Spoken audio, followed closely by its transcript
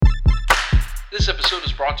This episode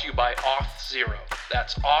is brought to you by Auth0.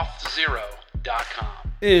 That's auth0.com.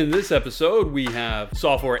 In this episode, we have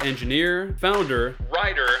software engineer, founder,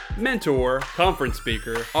 Writer, mentor, conference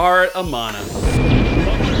speaker, Art Amana.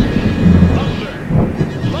 Thunder!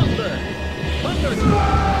 What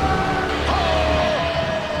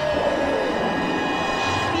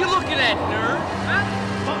are you looking at, nerd? Huh?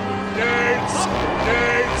 Nerds!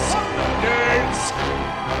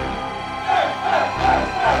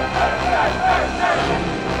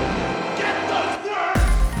 Get those nerds!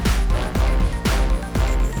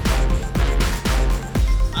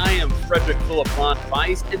 I am Frederick Philip von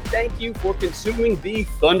Weiss, and thank you for consuming the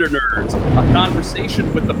Thunder Nerds, a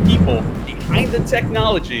conversation with the people behind the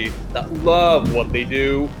technology that love what they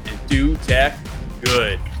do and do tech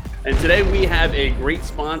good. And today we have a great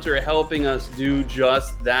sponsor helping us do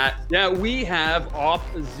just that. Yeah, we have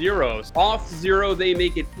Auth0. Auth0, they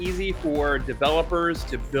make it easy for developers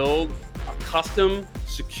to build a custom,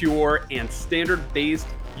 secure, and standard-based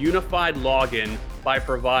unified login by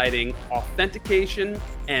providing authentication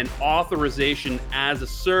and authorization as a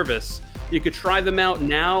service. You could try them out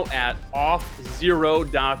now at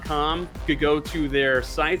auth0.com. You could go to their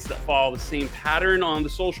sites that follow the same pattern on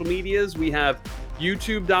the social medias. We have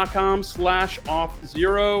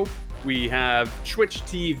youtube.com/auth0. We have Twitch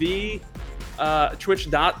TV,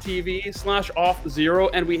 twitch.tv/auth0.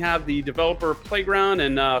 And we have the developer playground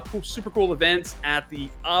and super cool events at the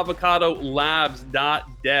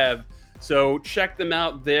avocadolabs.dev. So check them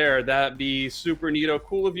out there. That'd be super neato,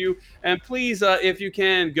 cool of you. And please, if you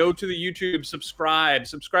can, go to the YouTube, subscribe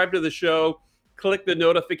to the show, click the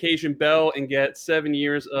notification bell, and get 7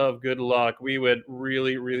 years of good luck. We would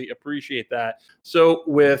really, really appreciate that. So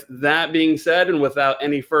with that being said, and without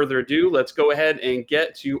any further ado, let's go ahead and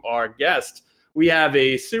get to our guest. We have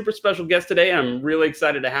a super special guest today. I'm really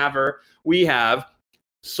excited to have her. We have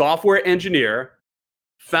software engineer,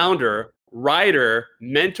 founder, writer,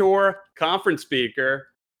 mentor, conference speaker,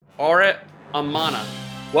 Art Amana.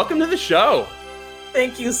 Welcome to the show.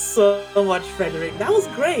 Thank you so much, Frederick. That was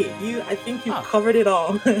great. I think you covered it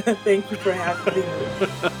all. Thank you for having me.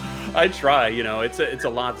 I try, it's a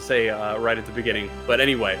lot to say right at the beginning. But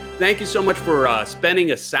anyway, thank you so much for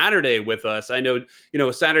spending a Saturday with us. I know,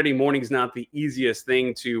 a Saturday morning is not the easiest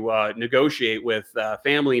thing to negotiate with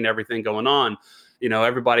family and everything going on.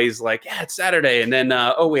 Everybody's like, yeah, it's Saturday. And then,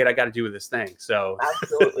 oh, wait, I got to do this thing. So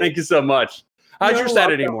thank you so much. How's your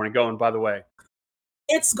Saturday morning going, by the way?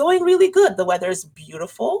 It's going really good. The weather is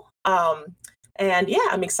beautiful. And yeah,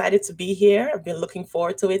 I'm excited to be here. I've been looking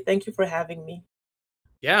forward to it. Thank you for having me.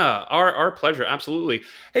 Yeah, our pleasure. Absolutely.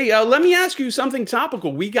 Hey, let me ask you something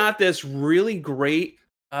topical. We got this really great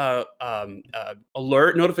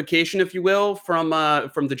alert notification, if you will, from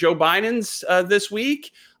the Joe Bidens this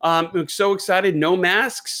week. I'm so excited. No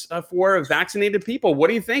masks for vaccinated people. What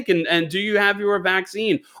do you think? And do you have your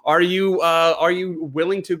vaccine? Are you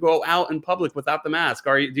willing to go out in public without the mask?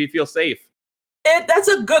 Do you feel safe? That's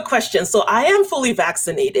a good question. So I am fully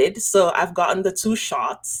vaccinated. So I've gotten the 2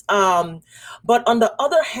 shots. But on the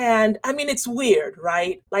other hand, I mean, it's weird,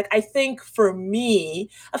 right? Like, I think for me,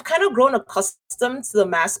 I've kind of grown accustomed to the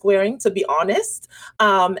mask wearing, to be honest.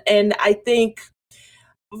 And I think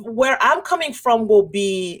where I'm coming from will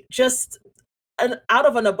be just out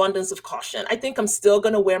of an abundance of caution. I think I'm still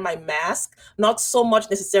going to wear my mask, not so much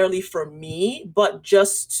necessarily for me, but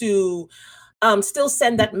just to still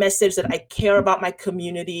send that message that I care about my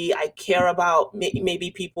community. I care about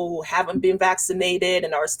maybe people who haven't been vaccinated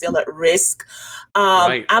and are still at risk.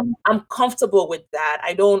 Right. I'm comfortable with that.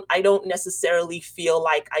 I don't necessarily feel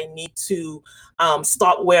like I need to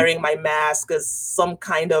stop wearing my mask as some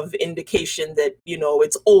kind of indication that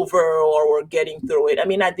it's over or we're getting through it. I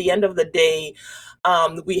mean, at the end of the day,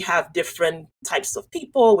 we have different types of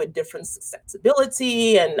people with different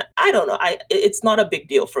susceptibility, and I don't know. It's not a big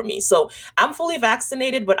deal for me. So I'm fully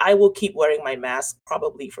vaccinated, but I will keep wearing my mask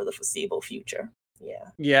probably for the foreseeable future.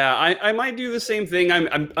 Yeah, I might do the same thing.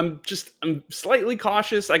 I'm slightly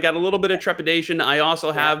cautious. I got a little bit of trepidation. I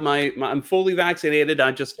also have I'm fully vaccinated.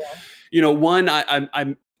 I just,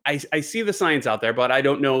 I see the science out there, but I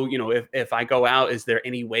don't know, if I go out, is there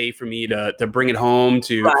any way for me to bring it home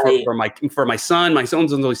for my son? My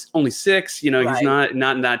son's only 6, he's not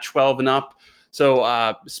in that 12 and up.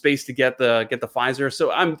 So space to get the Pfizer.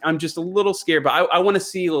 So I'm just a little scared, but I want to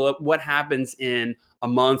see what happens in a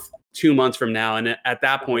month, 2 months from now. And at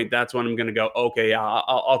that point, that's when I'm going to go, okay, yeah,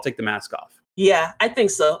 I'll take the mask off. Yeah, I think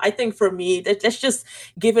so. I think for me, let's just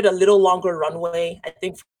give it a little longer runway. I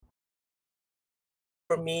think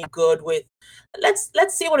for me, good with let's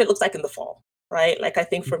see what it looks like in the fall. right? Like I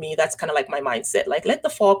think for me, that's kind of like my mindset. Like let the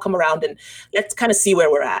fall come around and let's kind of see where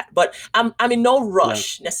we're at. But I'm in no Yeah.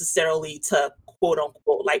 rush necessarily to quote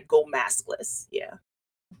unquote like go maskless. Yeah.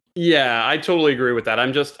 Yeah, I totally agree with that.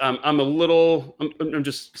 I'm just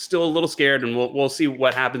still a little scared, and we'll see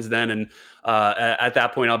what happens then. And at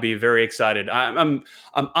that point, I'll be very excited. I'm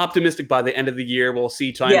optimistic by the end of the year we'll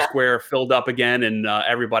see Times Yeah, Square filled up again, and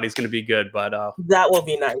everybody's going to be good. But that will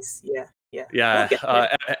be nice. Yeah. Yeah. We'll yeah, get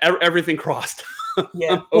there. everything crossed.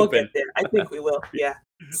 Yeah, I'm we'll get hoping. there. I think we will. Yeah.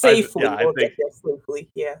 Yeah, Safely, I we'll think get there safely.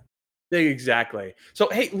 Yeah. exactly. So,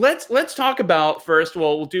 hey, let's talk about first.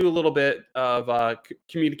 Well, we'll do a little bit of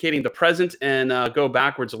communicating the present and go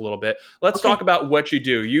backwards a little bit. Let's Okay. talk about what you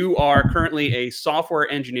do. You are currently a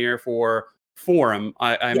software engineer for Forum.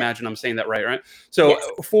 I Yes. imagine I'm saying that right, right? So, Yes.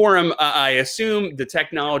 Forum. I assume the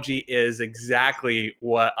technology is exactly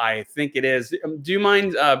what I think it is. Do you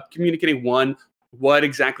mind communicating one, what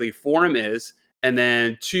exactly Forum is, and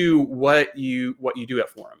then two, what you do at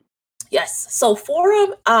Forum? Yes. So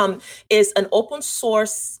Forum is an open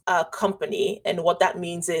source company. And what that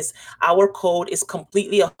means is our code is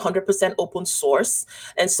completely 100% open source.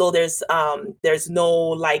 And so there's no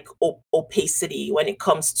like opacity when it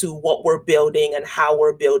comes to what we're building and how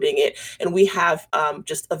we're building it. And we have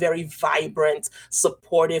just a very vibrant,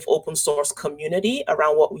 supportive open source community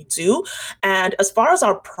around what we do. And as far as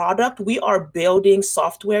our product, we are building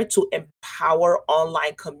software to empower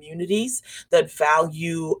online communities that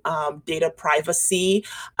value data privacy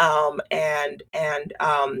and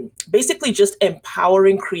basically just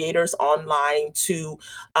empowering creators online to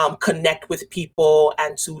connect with people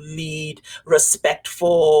and to lead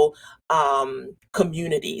respectful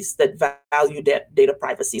communities that value data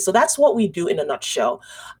privacy. So that's what we do in a nutshell.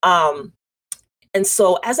 And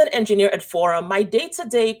so as an engineer at Forum, my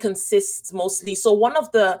day-to-day consists mostly, so one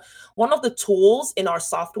of the tools in our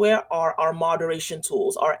software are our moderation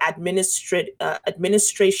tools, our administration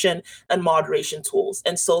and moderation tools.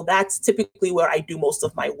 And so that's typically where I do most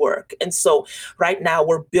of my work. And so right now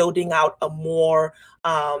we're building out a more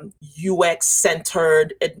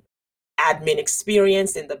UX-centered admin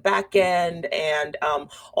experience in the back end and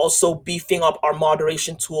also beefing up our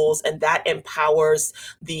moderation tools. And that empowers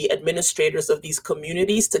the administrators of these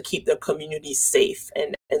communities to keep their communities safe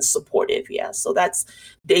and supportive. Yeah. So that's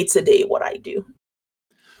day to day what I do.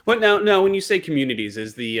 But now, when you say communities,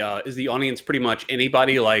 is the audience pretty much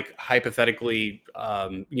anybody? Like hypothetically,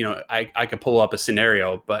 I could pull up a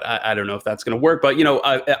scenario, but I don't know if that's going to work. But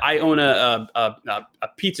I own a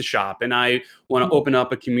pizza shop, and I want to Mhm. open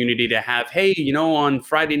up a community to have. Hey, on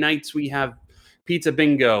Friday nights we have pizza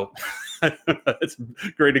bingo. That's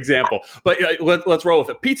a great example. But let's roll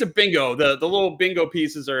with it. Pizza bingo. The little bingo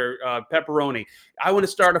pieces are pepperoni. I want to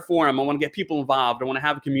start a forum. I want to get people involved. I want to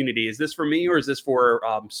have a community. Is this for me, or is this for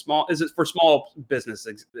small? Is it for small business?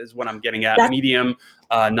 Is what I'm getting at. That's Medium,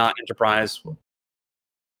 not enterprise.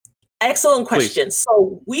 excellent Please. question.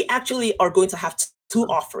 So we actually are going to have two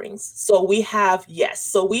offerings. So we have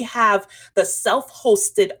the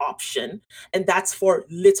self-hosted option, and that's for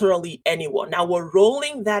literally anyone. Now we're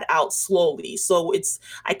rolling that out slowly. So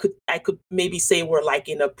I could maybe say we're like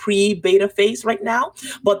in a pre-beta phase right now,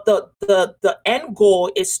 but the end goal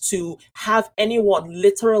is to have anyone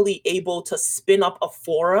literally able to spin up a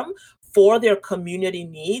forum for their community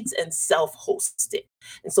needs and self-host it.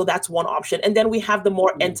 And so that's one option. And then we have the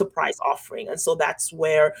more enterprise offering. And so that's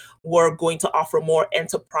where we're going to offer more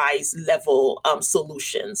enterprise level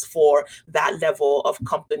solutions for that level of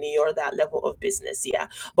company or that level of business. Yeah.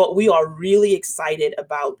 But we are really excited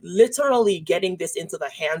about literally getting this into the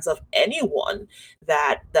hands of anyone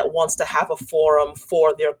that wants to have a forum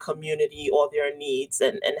for their community or their needs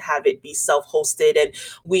and have it be self-hosted. And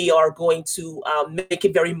we are going to make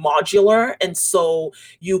it very modular. And so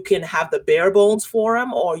you can have the bare bones forum,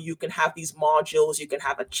 or you can have these modules. You can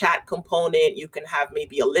have a chat component. You can have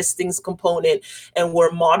maybe a listings component. And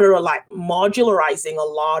we're modularizing a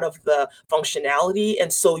lot of the functionality.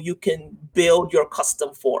 And so you can build your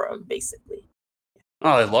custom forum, basically.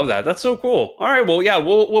 Oh, I love that. That's so cool. All right. Well, yeah,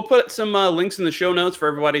 we'll put some links in the show notes for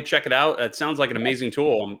everybody to check it out. It sounds like an amazing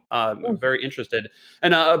tool. I'm very interested.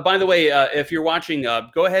 And by the way, if you're watching,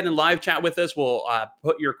 go ahead and live chat with us. We'll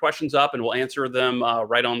put your questions up and we'll answer them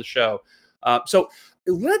right on the show. So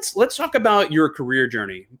let's talk about your career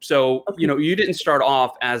journey. So, Okay. you didn't start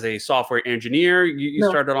off as a software engineer. You No.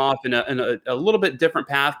 started off in a little bit different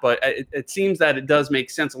path, but it seems that it does make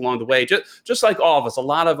sense along the way. Just like all of us, a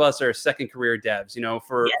lot of us are second career devs.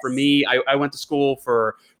 For Yes. me, I went to school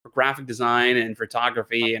for graphic design and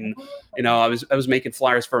photography, and I was making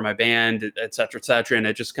flyers for my band, et cetera, and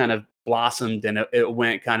it just kind of blossomed, and it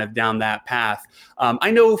went kind of down that path.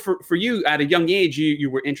 I know for you at a young age, you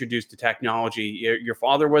were introduced to technology. Your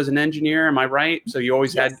father was an engineer, am I right? So you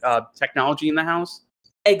always Yes. had technology in the house?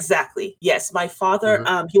 Exactly. Yes. My father,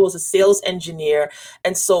 he was a sales engineer.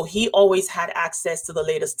 And so he always had access to the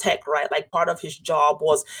latest tech, right? Like part of his job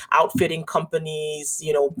was outfitting companies,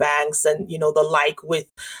 banks and, the like with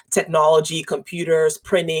technology, computers,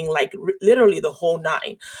 printing, like literally the whole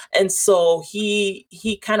nine. And so he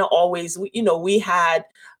kind of always, we had,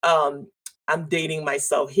 I'm dating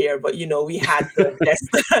myself here, but we had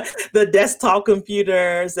the desktop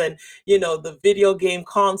computers and the video game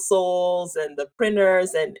consoles and the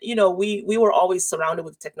printers, and we were always surrounded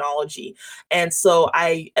with technology. And so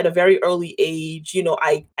at a very early age,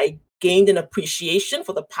 I gained an appreciation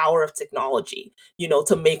for the power of technology,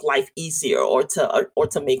 to make life easier or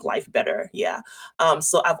to make life better. Yeah.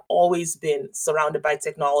 So I've always been surrounded by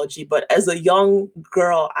technology, but as a young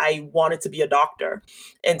girl, I wanted to be a doctor.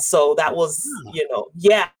 And so that was,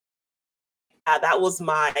 yeah, that was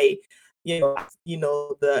my,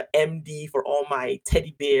 the MD for all my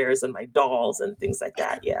teddy bears and my dolls and things like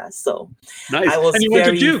that. Yeah. So Nice. I was And you went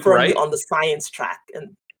to very Duke, firmly right? on the science track.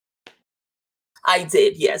 And I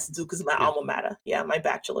did, yes. Duke is my Yeah. alma mater. Yeah, my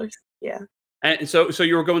bachelor's. Yeah. And so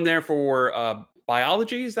you were going there for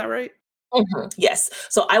biology, is that right? Yes.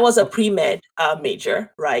 So I was a Okay. pre-med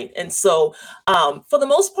major, right? And so for the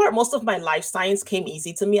most part, most of my life science came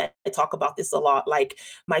easy to me. I talk about this a lot. Like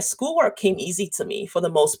my schoolwork came easy to me for the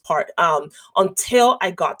most part until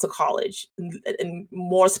I got to college, and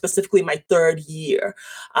more specifically my third year.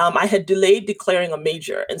 I had delayed declaring a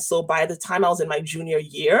major. And so by the time I was in my junior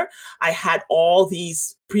year, I had all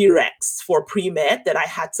these prereqs for pre-med that I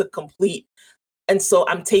had to complete. And so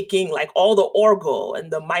I'm taking like all the orgo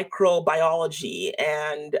and the microbiology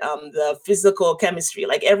and the physical chemistry,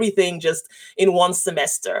 like everything just in one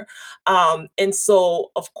semester. And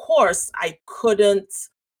so, of course, I couldn't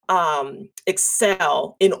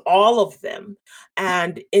excel in all of them.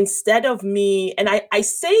 And instead of me, and I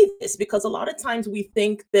say this because a lot of times we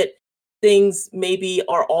think that things maybe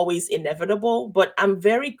are always inevitable, but I'm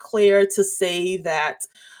very clear to say that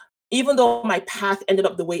even though my path ended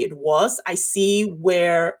up the way it was, I see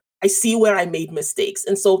where I made mistakes.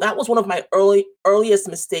 And so that was one of my earliest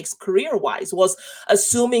mistakes career-wise, was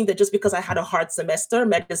assuming that just because I had a hard semester,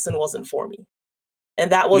 medicine wasn't for me.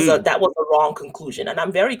 And that was a Mm. wrong conclusion. And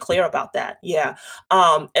I'm very clear about that. Yeah.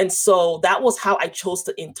 And so that was how I chose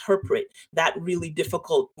to interpret that really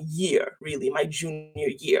difficult year, really, my junior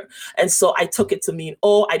year. And so I took it to mean,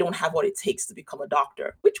 oh, I don't have what it takes to become a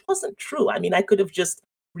doctor, which wasn't true. I mean, I could have just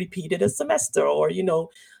repeated a semester or,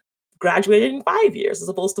 graduated in 5 years as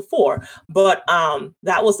opposed to 4. But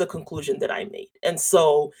that was the conclusion that I made. And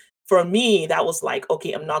so for me, that was like,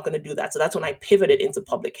 okay, I'm not going to do that. So that's when I pivoted into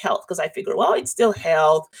public health, because I figured, well, it's still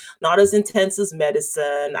health, not as intense as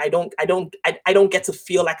medicine. I don't get to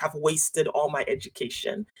feel like I've wasted all my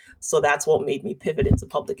education. So that's what made me pivot into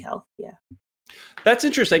public health. Yeah. That's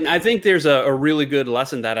interesting. I think there's a really good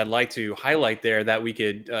lesson that I'd like to highlight there that we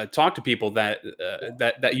could talk to people that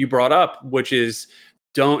you brought up, which is,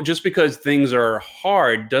 don't, just because things are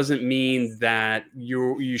hard doesn't mean that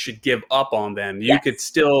you should give up on them. You could Yes.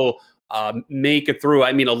 still make it through.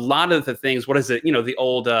 I mean, a lot of the things, what is it? The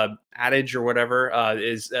old adage or whatever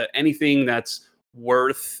is anything that's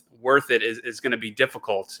worth it is going to be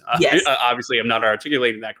difficult. Yes. Obviously, I'm not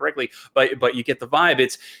articulating that correctly, but you get the vibe.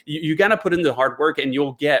 It's you got to put in the hard work, and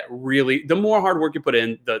you'll get really, the more hard work you put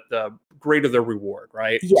in, the greater the reward,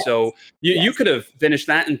 right? Yes. So you Yes. could have finished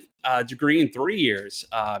that in degree in 3 years.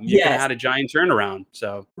 You could have Yes. had a giant turnaround.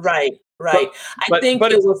 So, Right. but Right. I think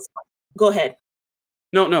but it was, go ahead.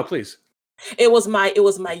 no, please. It was my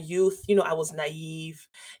youth, I was naive,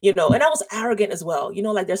 and I was arrogant as well.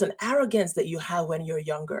 Like there's an arrogance that you have when you're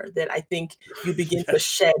younger that I think you begin to Yes,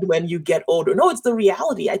 shed when you get older. No, it's the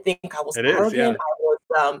reality. I think I was it is. Yeah.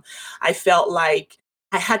 arrogant. I felt like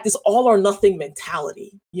I had this all or nothing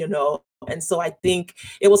mentality. And so I think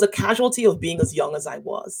it was a casualty of being as young as I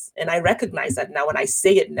was. And I recognize that now when I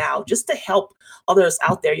say it now, just to help others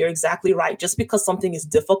out there. You're exactly right. Just because something is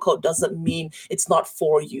difficult doesn't mean it's not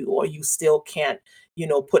for you or you still can't,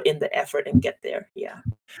 put in the effort and get there. Yeah.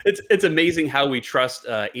 It's amazing how we trust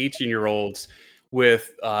 18-year-olds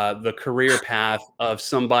with the career path of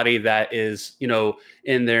somebody that is,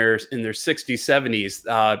 in their 60s,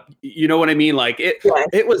 70s. You know what I mean? Like Yes,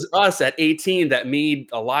 it was us at 18 that made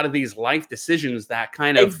a lot of these life decisions that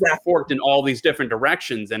kind of exactly. forked in all these different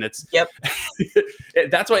directions, and it's Yep.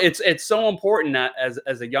 that's why it's so important that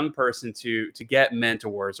as a young person to get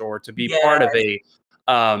mentors or to be part of Yes.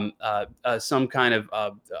 some kind of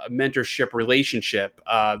mentorship relationship,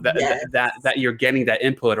 Yes. that you're getting that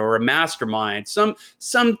input, or a mastermind,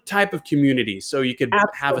 some type of community, so you could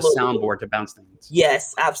have a Absolutely. soundboard to bounce things.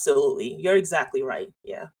 Yes, absolutely. You're exactly right.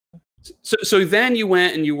 Yeah. So then you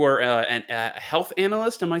went and you were a health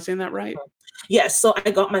analyst. Am I saying that right? Yes, so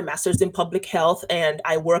I got my master's in public health and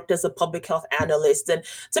I worked as a public health analyst. And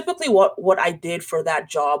typically, what I did for that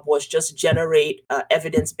job was just generate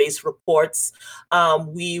evidence-based reports.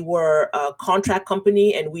 We were a contract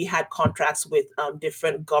company and we had contracts with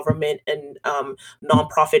different government and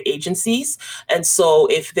nonprofit agencies. And so,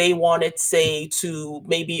 if they wanted, say, to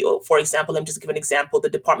maybe, for example, let me just give an example, the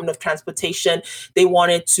Department of Transportation, they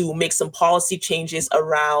wanted to make some policy changes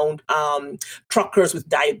around truckers with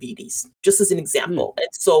diabetes, just as an Hmm. example. And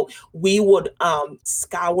so we would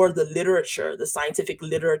scour the literature, the scientific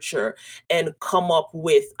literature, and come up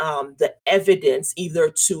with the evidence either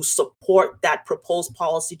to support that proposed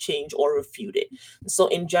policy change or refute it. So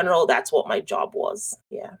in general, that's what my job was.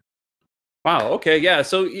 Yeah. Wow. Okay. Yeah.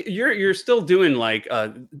 So you're still doing like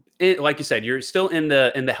like you said, you're still in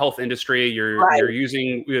the health industry. You're Right.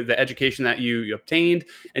 using the education that you obtained,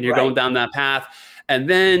 and you're going Right. down that path. And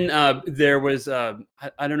then there was I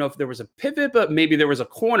don't know if there was a pivot, but maybe there was a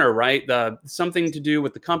corner, right? Something to do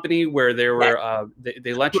with the company where there Yes. were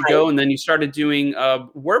they let you Right. go, and then you started doing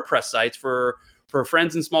WordPress sites for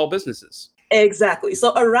friends and small businesses. Exactly.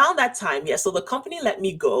 So around that time, yeah, so the company let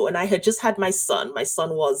me go and I had just had my son. My son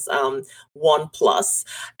was 1 plus.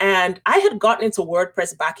 And I had gotten into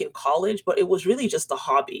WordPress back in college, but it was really just a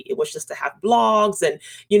hobby. It was just to have blogs and,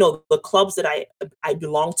 the clubs that I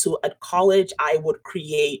belonged to at college, I would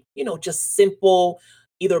create, just simple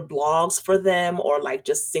either blogs for them or like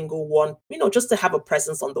just single one, just to have a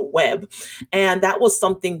presence on the web. And that was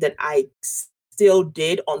something that I still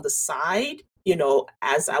did on the side,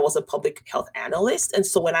 as I was a public health analyst. And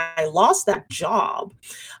so when I lost that job,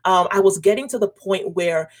 I was getting to the point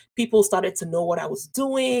where people started to know what I was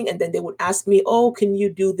doing. And then they would ask me, oh, can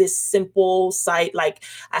you do this simple site? Like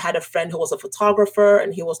I had a friend who was a photographer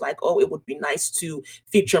and he was like, oh, it would be nice to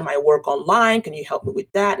feature my work online. Can you help me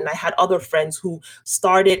with that? And I had other friends who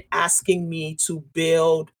started asking me to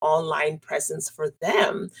build online presence for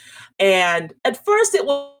them. And at first it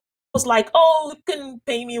was like, oh, you can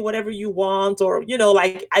pay me whatever you want, or,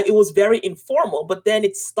 like it was very informal. But then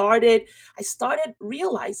I started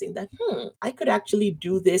realizing that, I could actually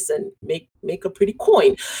do this and make a pretty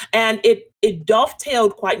coin. And it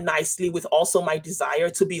dovetailed quite nicely with also my desire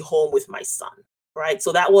to be home with my son. Right.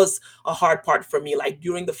 So that was a hard part for me. Like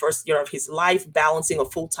during the first year of his life, balancing a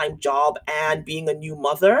full-time job and being a new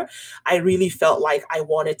mother, I really felt like I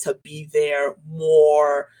wanted to be there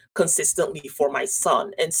more consistently for my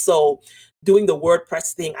son. And so doing the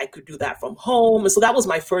WordPress thing, I could do that from home. And so that was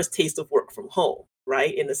my first taste of work from home,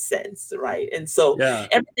 right? In a sense, right? And so Yeah.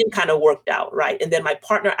 everything kind of worked out, right? And then my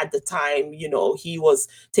partner at the time, he was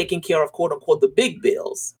taking care of quote unquote the big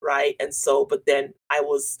bills, right? And so, but then I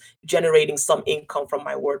was generating some income from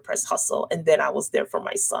my WordPress hustle, and then I was there for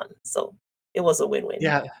my son. So it was a win-win.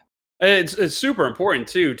 Yeah. It's super important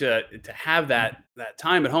too to have that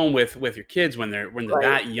time at home with your kids when they're Right.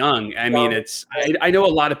 that young. I mean, Young. I know a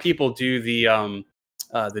lot of people do the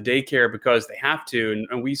daycare because they have to,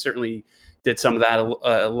 and we certainly did some of that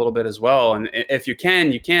a little bit as well. And if you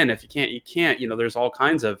can, you can. If you can't, you can't. There's all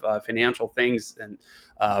kinds of financial things and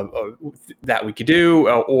that we could do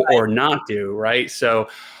or not do, right? So,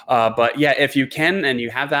 but yeah, if you can and you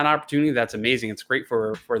have that opportunity, that's amazing. It's great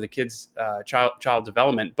for the kids' child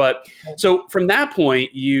development. But so from that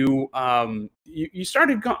point, you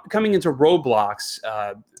started coming into Roblox.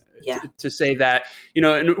 Yeah. To say that,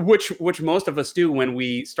 and which most of us do when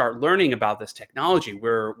we start learning about this technology.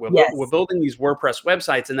 We're Yes. building these WordPress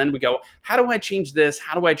websites, and then we go, how do I change this?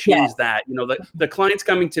 How do I change Yes. that? The client's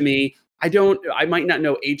coming to me. I might not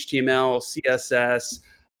know HTML, CSS,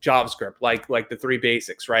 JavaScript, like the three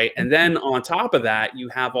basics, right? And then on top of that, you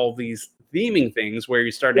have all these theming things where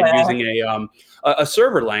you started Yeah. using a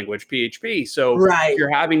server language, PHP. So Right.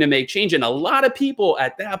 you're having to make change, and a lot of people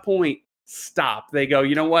at that point stop. They go,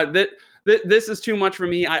 you know what? This is too much for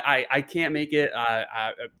me. I can't make it.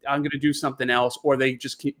 I'm going to do something else, or they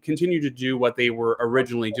just continue to do what they were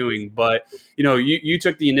originally doing. But you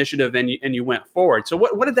took the initiative and you went forward. So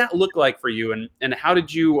what did that look like for you, and how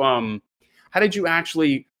did you how did you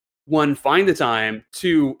actually, one, find the time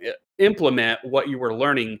to implement what you were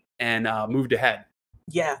learning and moved ahead?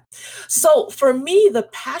 Yeah. So for me, the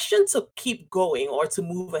passion to keep going or to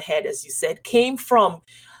move ahead, as you said, came from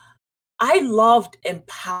I loved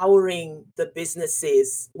empowering the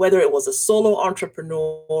businesses, whether it was a solo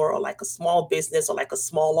entrepreneur or like a small business or like a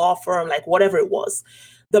small law firm, like whatever it was.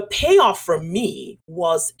 The payoff for me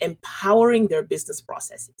was empowering their business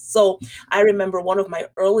processes. So I remember one of my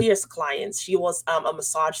earliest clients, she was a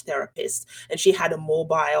massage therapist and she had a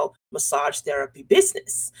mobile massage therapy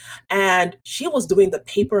business. And she was doing the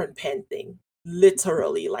paper and pen thing.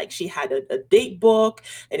 Literally, like she had a date book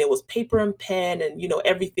and it was paper and pen, and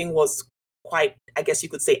everything was quite, I guess you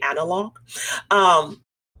could say, analog. Um,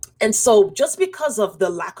 and so, just because of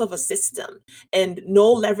the lack of a system and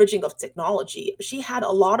no leveraging of technology, she had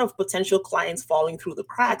a lot of potential clients falling through the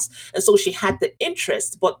cracks. And so, she had the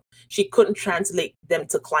interest, but she couldn't translate them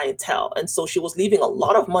to clientele. And so, she was leaving a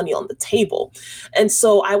lot of money on the table. And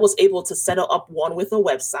so, I was able to set her up one with a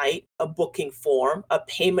website, a booking form, a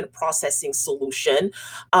payment processing solution.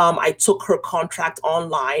 I took her contract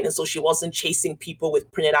online. And so, she wasn't chasing people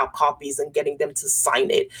with printed out copies and getting them to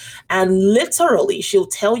sign it. And literally, she'll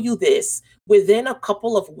tell you this, within a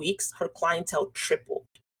couple of weeks, her clientele tripled.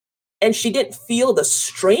 And she didn't feel the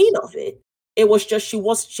strain of it. It was just she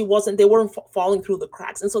wasn't, they weren't falling through the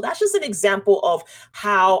cracks. And so that's just an example of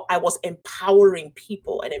how I was empowering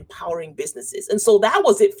people and empowering businesses. And so that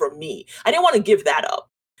was it for me. I didn't want to give that up.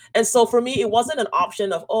 And so for me, it wasn't an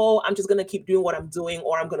option of, oh, I'm just going to keep doing what I'm doing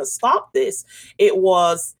or I'm going to stop this. It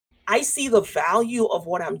was, I see the value of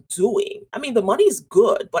what I'm doing. I mean, the money is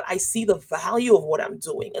good, but I see the value of what I'm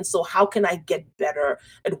doing. And so how can I get better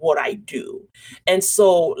at what I do? And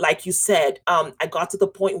so, like you said, I got to the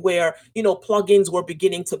point where, plugins were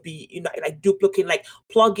beginning to be, like duplicate, like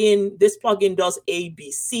this plugin does A,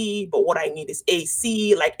 B, C, but what I need is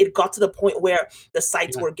AC. Like it got to the point where the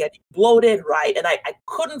sites were getting bloated, right? And I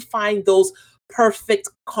couldn't find those perfect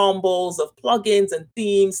combos of plugins and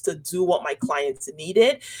themes to do what my clients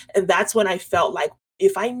needed. And that's when I felt like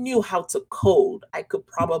if I knew how to code, I could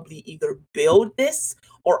probably either build this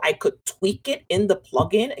or I could tweak it in the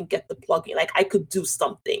plugin and get the plugin. Like I could do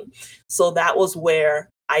something. So that was where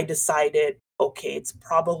I decided, okay, it's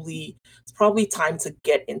probably time to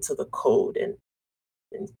get into the code and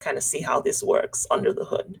kind of see how this works under the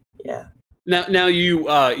hood. Yeah. Now you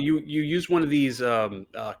use one of these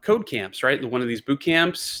code camps, right? One of these boot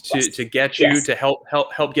camps to get you to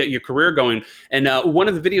help get your career going. And one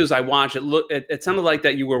of the videos I watched, it sounded like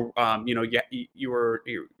that you were you were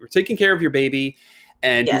taking care of your baby,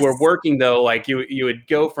 and you were working though. Like you would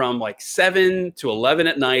go from like 7 to 11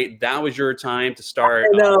 at night. That was your time to start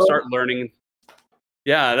learning.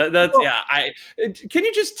 Yeah, that's can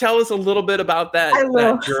you just tell us a little bit about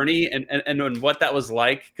that journey and what that was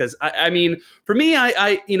like? Because I mean, for me,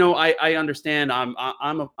 I understand. I'm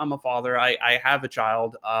a father. I have a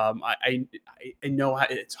child. I know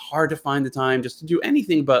it's hard to find the time just to do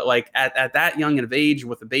anything, but like at that young of age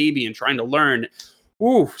with a baby and trying to learn.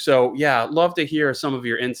 Ooh, so yeah, love to hear some of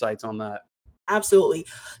your insights on that. Absolutely.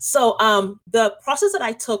 So the process that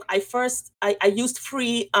I took, I used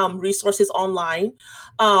free resources online,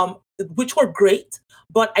 which were great.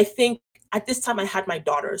 But I think at this time I had my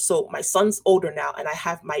daughter. So my son's older now and I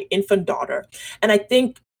have my infant daughter. And I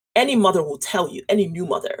think any mother will tell you, any new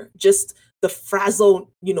mother, just the frazzled,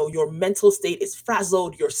 your mental state is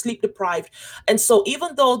frazzled, you're sleep deprived. And so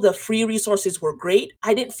even though the free resources were great,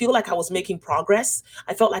 I didn't feel like I was making progress.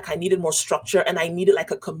 I felt like I needed more structure and I needed like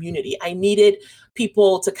a community. I needed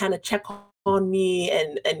people to kind of check on me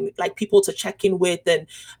and like people to check in with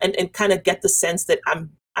and kind of get the sense that I'm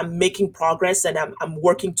making progress and I'm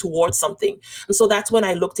working towards something. And so that's when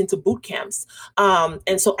I looked into boot camps.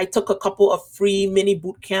 And so I took a couple of free mini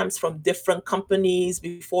boot camps from different companies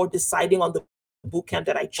before deciding on the boot camp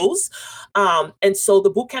that I chose. And so the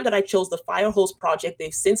boot camp that I chose, the Firehose Project,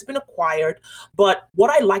 they've since been acquired. But what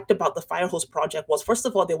I liked about the Firehose Project was, first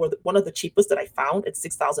of all, they were one of the cheapest that I found at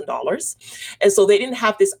 $6,000. And so they didn't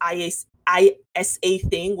have this ISA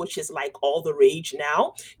thing, which is like all the rage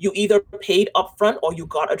now. You either paid upfront or you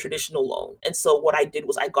got a traditional loan. And so what I did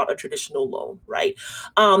was I got a traditional loan, right?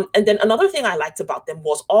 And then another thing I liked about them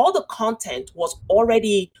was all the content was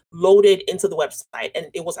already loaded into the website and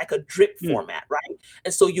it was like a drip format, right?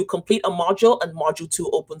 And so you complete a module and module 2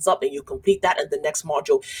 opens up and you complete that and the next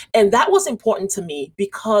module. And that was important to me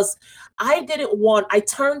because I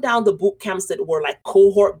turned down the boot camps that were like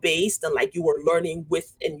cohort based and like you were learning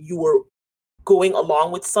with and you were going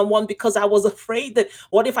along with someone because I was afraid that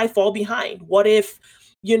what if I fall behind? What if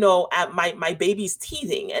my baby's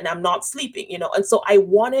teething and I'm not sleeping, and so I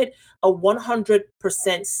wanted a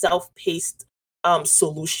 100% self-paced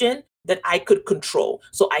solution that I could control.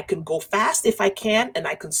 So I can go fast if I can, and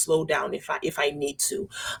I can slow down if I need to.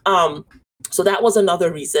 So that was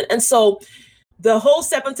another reason. And so the whole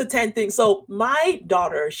 7 to 10 thing. So my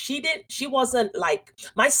daughter, she wasn't like,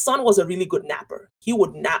 my son was a really good napper. He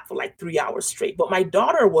would nap for like 3 hours straight, but my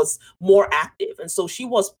daughter was more active. And so she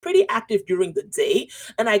was pretty active during the day.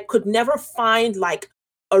 And I could never find like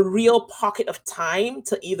a real pocket of time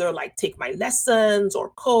to either like take my lessons or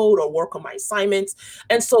code or work on my assignments.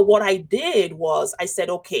 And so what I did was I said,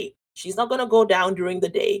 okay, she's not going to go down during the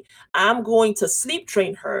day. I'm going to sleep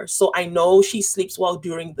train her so I know she sleeps well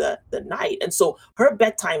during the night. And so her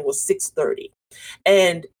bedtime was 6:30.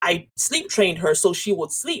 And I sleep trained her so she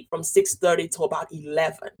would sleep from 6:30 to about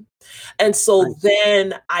 11. And so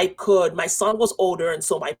then my son was older, and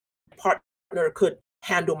so my partner could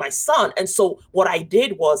handle my son. And so what I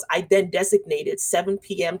did was I then designated 7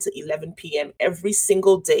 p.m. to 11 p.m. every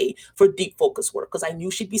single day for deep focus work, because I knew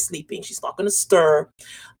she'd be sleeping. She's not going to stir.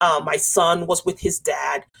 My son was with his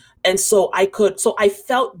dad. And so I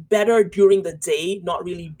felt better during the day, not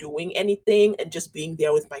really doing anything and just being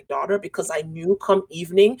there with my daughter, because I knew come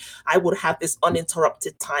evening, I would have this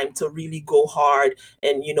uninterrupted time to really go hard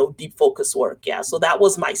and, deep focus work. Yeah. So that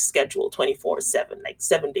was my schedule 24/7, like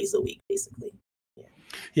 7 days a week, basically.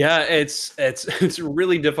 Yeah, it's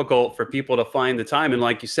really difficult for people to find the time. And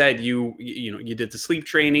like you said, you did the sleep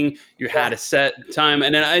training, you had a set time,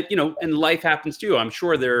 and then and life happens too. I'm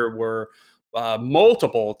sure there were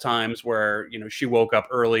multiple times where she woke up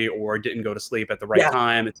early or didn't go to sleep at the right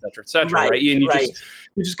time, et cetera, right? And you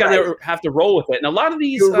just kind of have to roll with it. And a lot of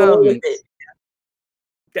these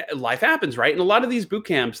life happens, right? And a lot of these boot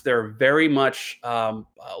camps, they're very much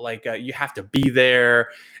you have to be there.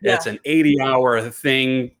 Yeah. It's an 80-hour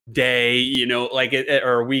thing day,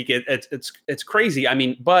 or a week. It's crazy. I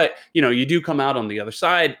mean, but you do come out on the other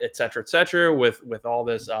side, et cetera, with all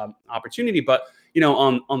this opportunity. But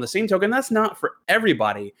on the same token, that's not for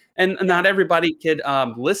everybody, and not everybody could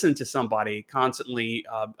listen to somebody constantly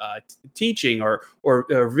teaching or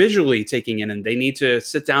visually taking in, and they need to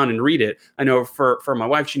sit down and read it. I know for my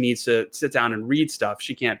wife, she needs to sit down and read stuff.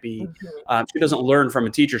 She can't be, she doesn't learn from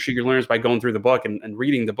a teacher. She learns by going through the book and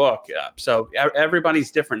reading the book. So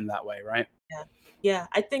everybody's different in that way, right? Yeah,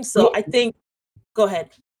 I think so. Go ahead.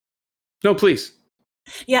 No, please.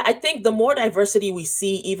 Yeah, I think the more diversity we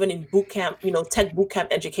see, even in boot camp, tech boot camp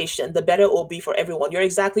education, the better it will be for everyone. You're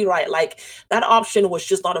exactly right. Like that option was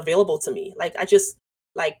just not available to me. Like I just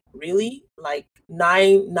really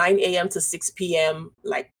 9 a.m. to 6 p.m.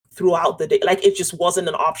 throughout the day. Like it just wasn't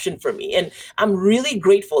an option for me. And I'm really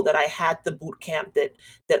grateful that I had the boot camp that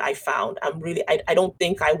I found. I don't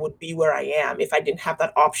think I would be where I am if I didn't have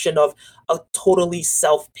that option of a totally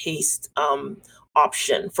self-paced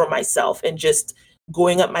option for myself, and just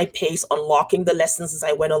going at my pace, unlocking the lessons as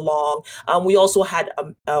I went along. We also had,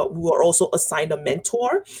 we were also assigned a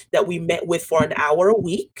mentor that we met with for an hour a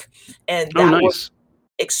week. And that was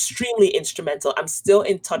extremely instrumental. I'm still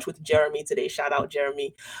in touch with Jeremy today. Shout out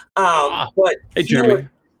Jeremy. But hey, Jeremy.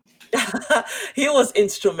 He was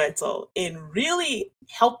instrumental in really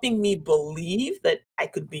helping me believe that I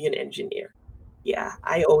could be an engineer. Yeah,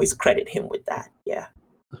 I always credit him with that. Yeah.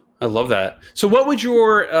 I love that. So what was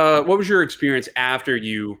your experience after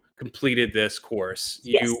you completed this course?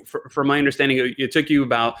 From my understanding, it took you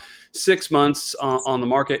about 6 months on the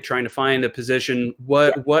market trying to find a position.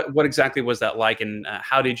 What exactly was that like, and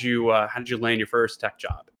how did you land your first tech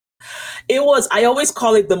job? It was, I always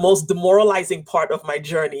call it the most demoralizing part of my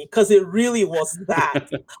journey, because it really was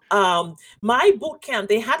that. My boot camp,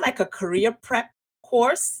 they had like a career prep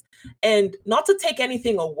course, and not to take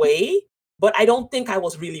anything away, but I don't think I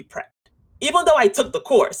was really prepped, even though I took the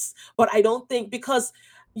course. But I don't think, because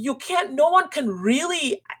no one can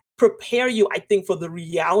really prepare you, I think, for the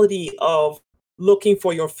reality of looking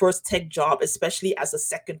for your first tech job, especially as a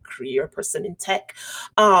second career person in tech.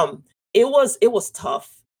 It was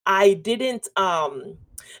tough. I didn't,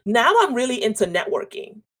 now I'm really into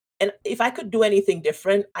networking. And if I could do anything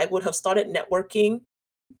different, I would have started networking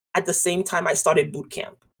at the same time I started boot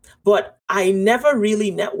camp. But I never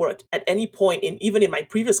really networked at any point even in my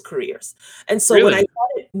previous careers. And so when I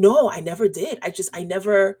started, no, I never did. I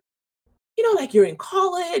never, like you're in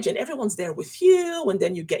college and everyone's there with you, and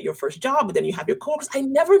then you get your first job, and then you have your coworkers. I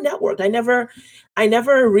never networked. I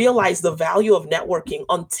never realized the value of networking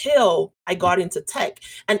until I got into tech.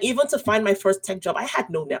 And even to find my first tech job, I had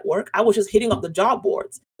no network. I was just hitting up the job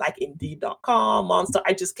boards like Indeed.com, Monster.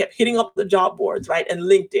 I just kept hitting up the job boards, right? And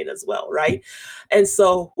LinkedIn as well, right? And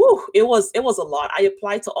so, it was a lot. I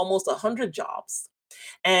applied to almost 100 jobs.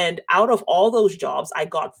 And out of all those jobs, I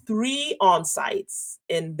got 3 on-sites.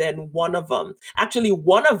 And then one of them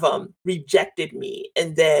rejected me.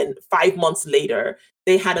 And then 5 months later,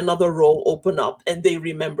 they had another role open up and they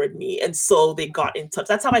remembered me. And so they got in touch.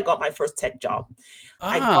 That's how I got my first tech job.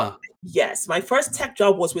 Yes, my first tech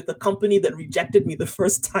job was with a company that rejected me the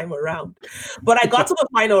first time around. But I got to the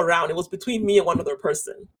final round. It was between me and one other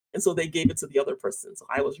person. And so they gave it to the other person. So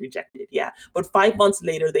I was rejected. Yeah. But 5 months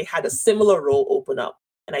later, they had a similar role open up.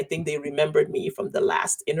 And I think they remembered me from the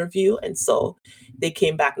last interview. And so they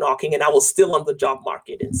came back knocking, and I was still on the job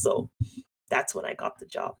market. And so that's when I got the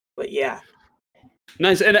job. But yeah.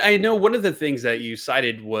 Nice. And I know one of the things that you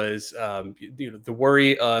cited was, the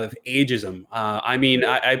worry of ageism. I mean,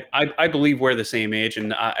 I believe we're the same age.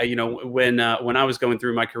 And, when I was going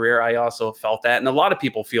through my career, I also felt that. And a lot of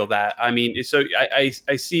people feel that. I mean, so I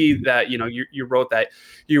see that, you wrote that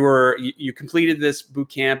you completed this boot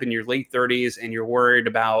camp in your late 30s and you're worried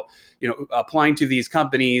about, applying to these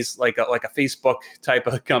companies like a Facebook type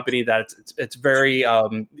of company that it's very,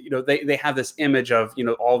 they have this image of,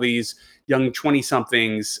 all these young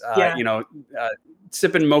 20-somethings,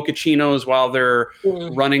 sipping mochachinos while they're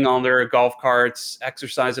running on their golf carts,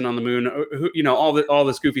 exercising on the moon, all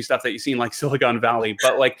this goofy stuff that you see in like Silicon Valley.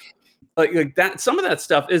 But like that, some of that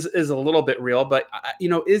stuff is a little bit real. But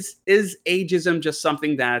is ageism just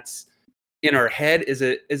something that's in our head? Is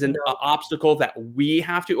it an obstacle that we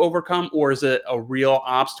have to overcome, or is it a real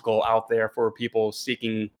obstacle out there for people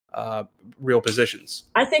seeking real positions?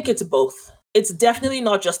 I think it's both. It's definitely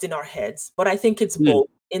not just in our heads, but I think it's both,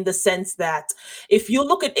 in the sense that if you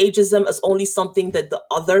look at ageism as only something that the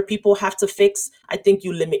other people have to fix, I think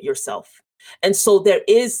you limit yourself. And so there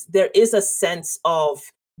is a sense of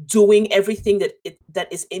doing everything that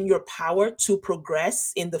is in your power to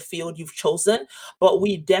progress in the field you've chosen. But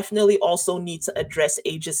we definitely also need to address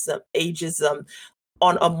ageism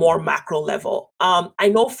on a more macro level. I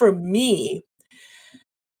know for me,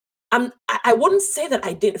 I wouldn't say that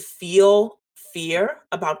I didn't feel fear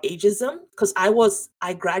about ageism, because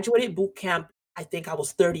I graduated boot camp, I think I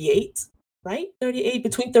was 38, right? 38,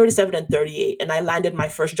 between 37 and 38. And I landed my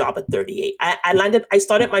first job at 38. I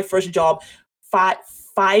started my first job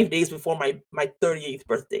 5 days before my 38th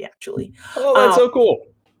birthday, actually. Oh, that's so cool.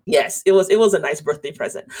 Yes, it was a nice birthday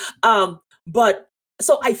present. But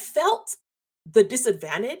so I felt the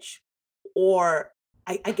disadvantage, or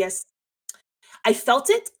I guess I felt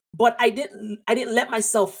it, but I didn't let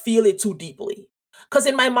myself feel it too deeply. Because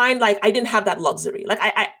in my mind, like, I didn't have that luxury. Like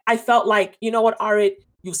I felt like, you know what, Arit,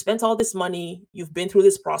 you've spent all this money, you've been through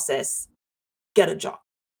this process, get a job,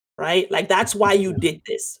 right? Like, that's why you did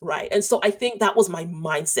this, right? And so I think that was my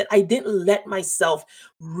mindset. I didn't let myself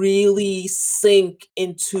really sink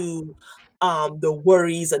into the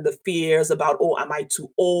worries and the fears about, oh, am I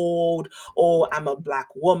too old? Oh, I'm a Black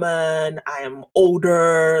woman. I am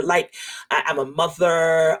older. Like, I'm a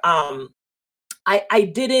mother. I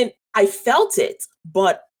felt it,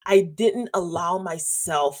 but I didn't allow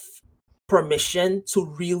myself permission to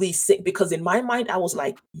really sink, because in my mind, I was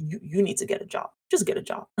like, you need to get a job. Just get a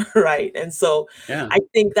job, right? And so I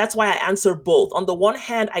think that's why I answer both. On the one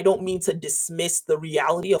hand, I don't mean to dismiss the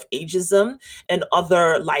reality of ageism and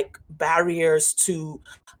other like barriers to,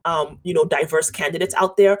 diverse candidates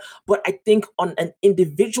out there. But I think on an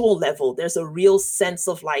individual level, there's a real sense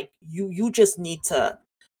of like, you just need to,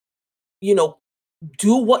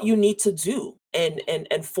 do what you need to do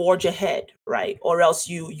and forge ahead, right? Or else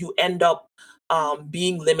you end up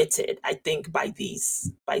being limited, I think, by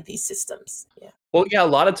these systems. Yeah. Well, yeah, a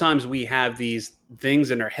lot of times we have these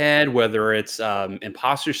things in our head, whether it's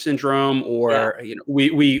imposter syndrome, or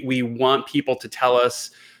we want people to tell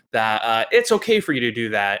us that it's okay for you to do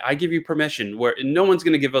that. I give you permission, where no one's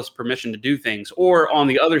going to give us permission to do things. Or on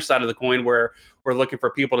the other side of the coin, where we're looking for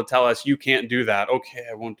people to tell us, you can't do that. Okay,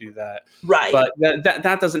 I won't do that. Right. But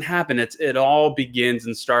that doesn't happen. It all begins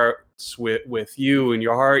and starts with you and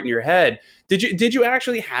your heart and your head. Did you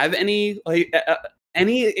actually have any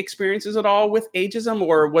experiences at all with ageism,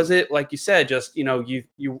 or was it, like you said, just you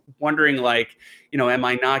wondering like, am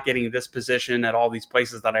I not getting this position at all these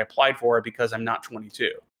places that I applied for because I'm not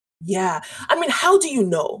 22? Yeah. I mean, how do you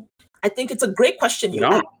know? I think it's a great question you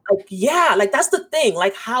asked. Like, that's the thing.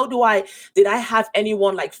 Like, did I have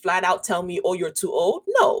anyone like flat out tell me, oh, you're too old?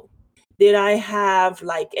 No. Did I have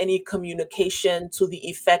like any communication to the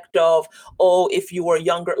effect of, oh, if you were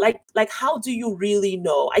younger, like how do you really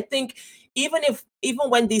know? I think even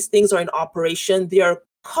when these things are in operation, they're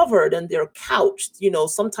covered and they're couched,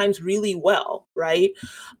 sometimes really well, right?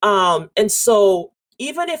 And so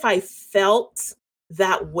even if I felt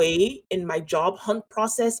that way in my job hunt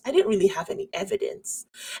process, I didn't really have any evidence.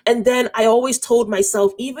 And then I always told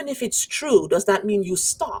myself, even if it's true, does that mean you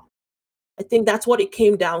stop? I think that's what it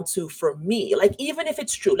came down to for me. Like, even if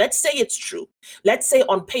it's true, let's say it's true. Let's say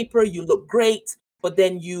on paper you look great, but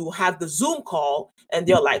then you have the Zoom call and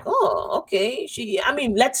they're like, oh, okay.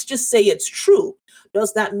 Let's just say it's true.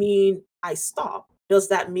 Does that mean I stop? Does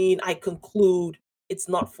that mean I conclude it's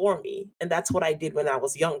not for me? And that's what I did when I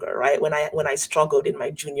was younger, right? When I struggled in my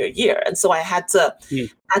junior year. And so I had to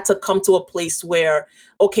come to a place where,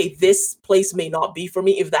 okay, this place may not be for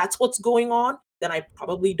me. If that's what's going on, then I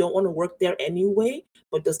probably don't want to work there anyway.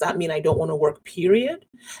 But does that mean I don't want to work, period?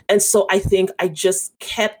 And so I think I just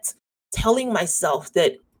kept telling myself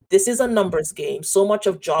that this is a numbers game. So much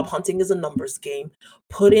of job hunting is a numbers game.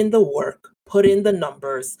 Put in the work, put in the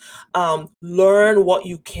numbers, learn what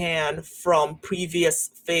you can from previous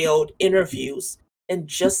failed interviews, and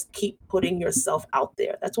just keep putting yourself out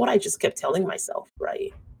there. That's what I just kept telling myself,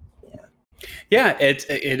 right? Yeah,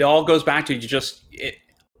 it all goes back to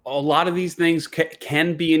a lot of these things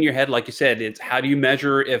can be in your head. Like you said, it's how do you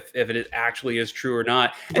measure if it actually is true or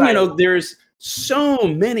not? And, Right. There's so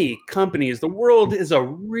many companies. The world is a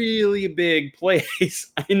really big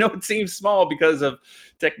place. I know it seems small because of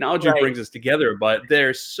technology Right. brings us together, but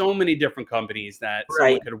there's so many different companies that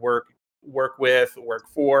someone Right. could work with, work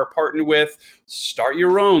for, partner with, start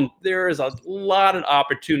your own. There is a lot of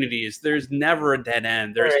opportunities. There's never a dead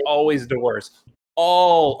end. There's Right. always doors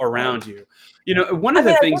all around you. One of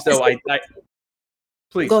the I things, guess though, it's- I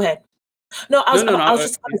please. Go ahead. No, I was, No, I was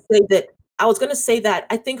just going to say that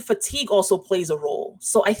I think fatigue also plays a role.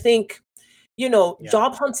 So I think, Yeah.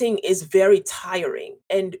 job hunting is very tiring.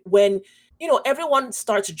 And when, everyone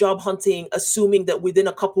starts job hunting, assuming that within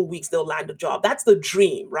a couple weeks they'll land a job. That's the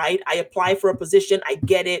dream, right? I apply for a position, I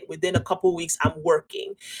get it. Within a couple weeks, I'm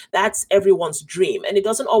working. That's everyone's dream. And it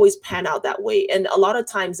doesn't always pan out that way. And a lot of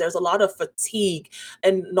times there's a lot of fatigue,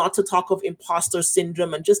 and not to talk of imposter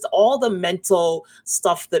syndrome and just all the mental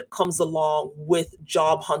stuff that comes along with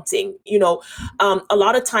job hunting. A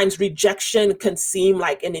lot of times rejection can seem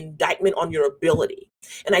like an indictment on your ability.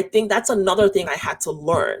 And I think that's another thing I had to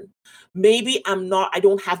learn. Maybe I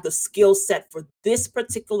don't have the skill set for this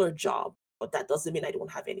particular job, but that doesn't mean I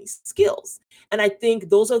don't have any skills. And I think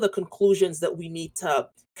those are the conclusions that we need to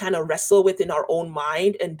kind of wrestle with in our own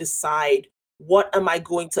mind and decide, what am I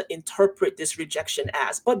going to interpret this rejection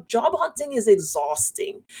as? But job hunting is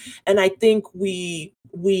exhausting. And I think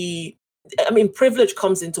privilege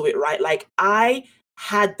comes into it, right? Like, I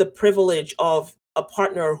had the privilege of a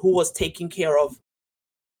partner who was taking care of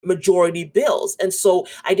majority bills. And so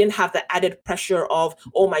I didn't have the added pressure of,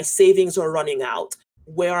 oh, my savings are running out.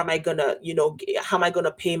 Where am I gonna, how am I gonna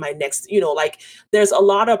pay my next, there's a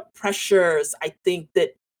lot of pressures, I think,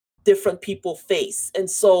 that different people face. And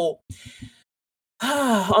so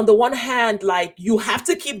on the one hand, like, you have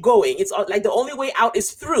to keep going. It's like the only way out is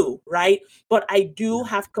through, right? But I do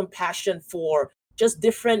have compassion for just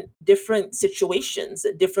different situations,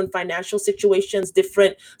 different financial situations,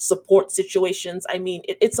 different support situations.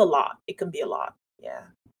 It's a lot. It can be a lot. Yeah.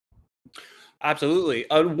 Absolutely.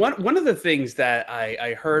 One of the things that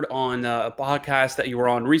I heard on a podcast that you were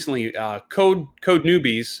on recently, Code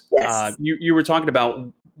Newbies, Yes. you were talking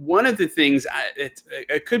about one of the things.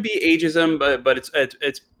 It could be ageism, but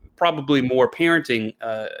it's probably more parenting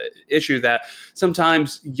issue, that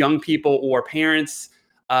sometimes young people or parents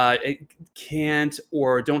can't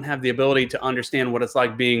or don't have the ability to understand what it's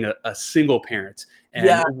like being a single parent, and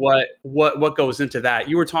Yeah. what goes into that.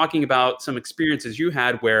 You were talking about some experiences you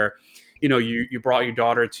had where you brought your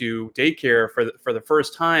daughter to daycare for the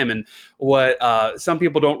first time, and what some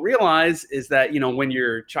people don't realize is that when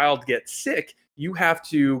your child gets sick, you have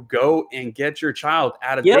to go and get your child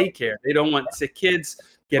out of Yep. daycare. They don't want sick kids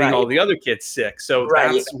getting Right. all the other kids sick, so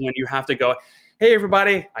Right. that's when you have to go, hey,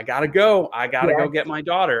 everybody, I gotta go Yes. get my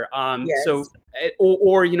daughter. Yes. So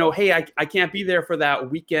or hey, I can't be there for that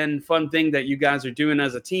weekend fun thing that you guys are doing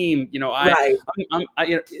as a team. Right.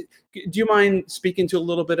 Do you mind speaking to a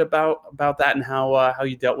little bit about that and how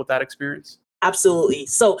you dealt with that experience? Absolutely.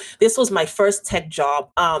 So this was my first tech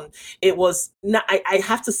job. It was not, I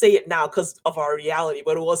have to say it now because of our reality,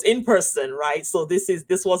 but it was in person, right? So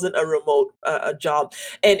this wasn't a remote job,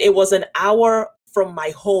 and it was an hour from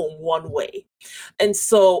my home one way. And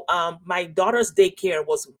so my daughter's daycare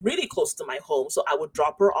was really close to my home. So I would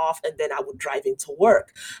drop her off and then I would drive into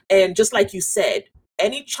work. And just like you said,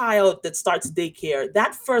 any child that starts daycare,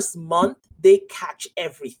 that first month, they catch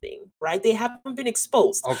everything, right? They haven't been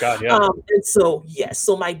exposed. Oh God, yeah. And so, yes,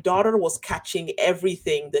 so my daughter was catching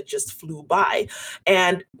everything that just flew by.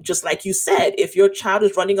 And just like you said, if your child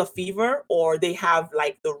is running a fever or they have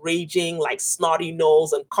like the raging, like snotty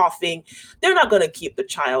nose and coughing, they're not going to keep the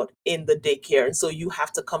child in the daycare. And so you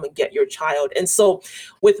have to come and get your child. And so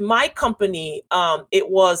with my company, it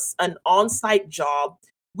was an on-site job.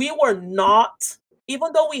 We were not,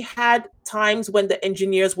 even though we had times when the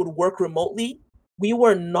engineers would work remotely, we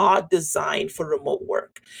were not designed for remote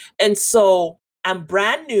work. And so I'm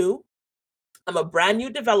brand new. I'm a brand new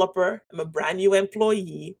developer. I'm a brand new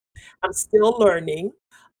employee. I'm still learning.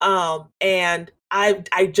 And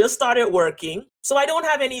I just started working. So I don't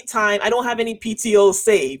have any time. I don't have any PTO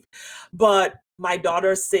saved, but my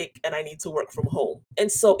daughter's sick and I need to work from home. And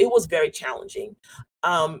so it was very challenging.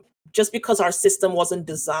 Just because our system wasn't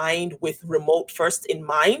designed with remote first in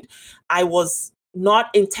mind, I was not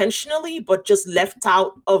intentionally, but just left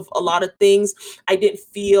out of a lot of things. I didn't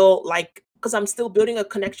feel like, because I'm still building a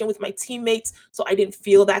connection with my teammates. So I didn't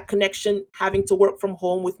feel that connection having to work from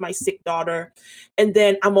home with my sick daughter. And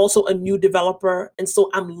then I'm also a new developer. And so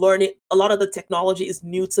I'm learning a lot of the technology is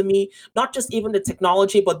new to me, not just even the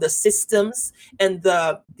technology, but the systems and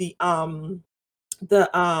the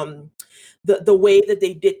way that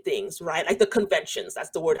they did things, right? Like the conventions, that's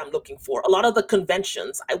the word I'm looking for. A lot of the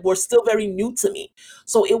conventions were still very new to me.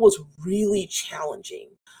 So it was really challenging.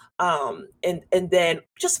 And then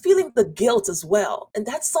just feeling the guilt as well. And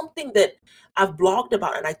that's something that I've blogged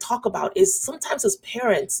about and I talk about is sometimes as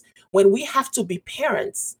parents, when we have to be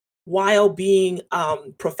parents while being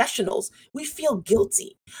professionals, we feel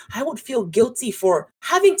guilty. I would feel guilty for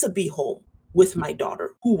having to be home with my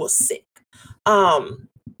daughter who was sick.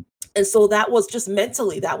 And so that was just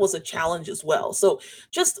mentally, that was a challenge as well. So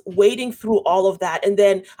just wading through all of that. And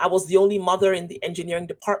then I was the only mother in the engineering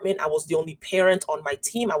department. I was the only parent on my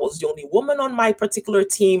team. I was the only woman on my particular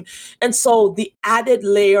team. And so the added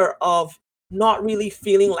layer of not really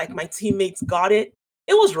feeling like my teammates got it,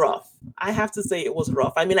 it was rough. I have to say it was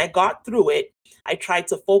rough. I mean, I got through it. I tried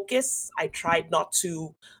to focus. I tried not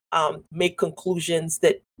to make conclusions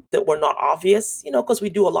that were not obvious, because we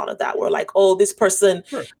do a lot of that. We're like, oh, this person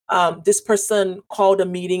called a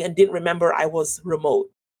meeting and didn't remember I was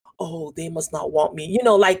remote. Oh, they must not want me.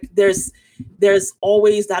 Like there's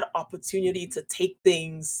always that opportunity to take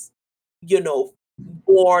things,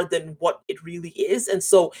 more than what it really is. And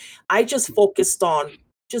so I just focused on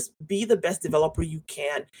just be the best developer you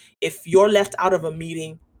can. If you're left out of a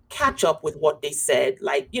meeting, catch up with what they said.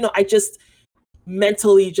 Like, I just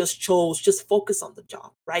mentally just chose just focus on the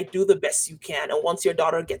job, right? Do the best you can. And once your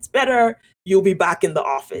daughter gets better, you'll be back in the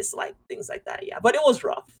office, like things like that. Yeah, but it was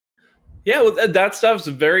rough. Yeah, well, that stuff's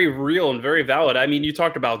very real and very valid. I mean, you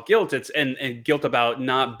talked about guilt. And guilt about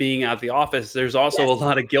not being at the office. There's also a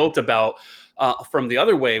lot of guilt about from the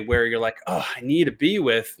other way where you're like, oh, I need to be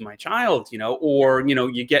with my child, or,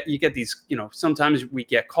 you get these, sometimes we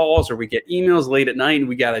get calls or we get emails late at night and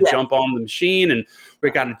we got to jump on the machine and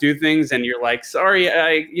we got to do things. And you're like, sorry,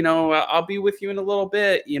 I'll be with you in a little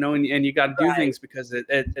bit, and you got to do things because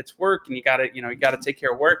it's work and you got to take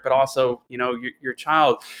care of work, but also, your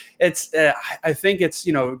child. It's, I think it's,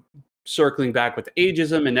 circling back with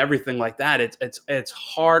ageism and everything like that, it's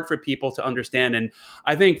hard for people to understand. And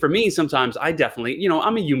I think for me, sometimes I definitely,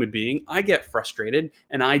 I'm a human being. I get frustrated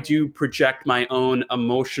and I do project my own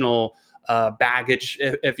emotional baggage,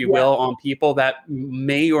 if you will, on people that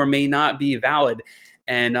may or may not be valid.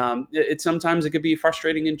 And sometimes it could be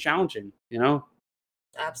frustrating and challenging,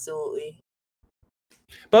 Absolutely.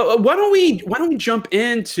 But why don't we jump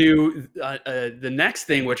into the next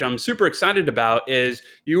thing, which I'm super excited about, is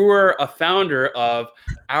you were a founder of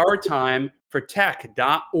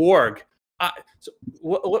OurTimeForTech.org. So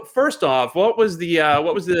first off, what was the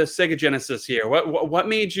Sega Genesis here? What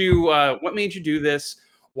made you do this?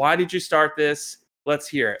 Why did you start this? Let's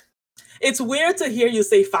hear it. It's weird to hear you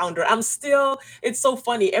say founder. It's so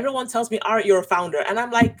funny. Everyone tells me, all right, you're a founder. And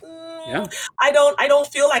I'm like, I don't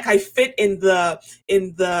feel like I fit in the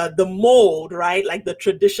mold, right? Like the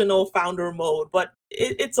traditional founder mode, but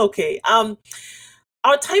it's okay. Our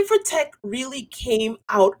Time for Tech really came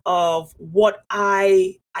out of what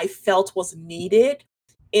I felt was needed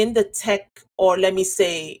in the tech, or let me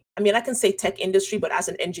say, I can say tech industry, but as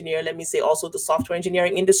an engineer, let me say also the software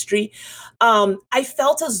engineering industry. I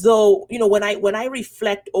felt as though, when I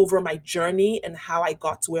reflect over my journey and how I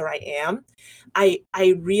got to where I am,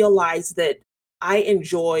 I realized that I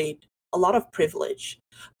enjoyed a lot of privilege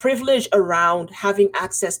around having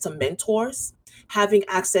access to mentors, having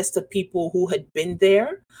access to people who had been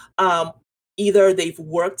there. Um, Either they've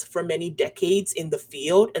worked for many decades in the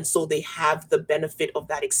field, and so they have the benefit of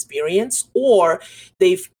that experience, or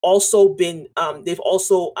they've also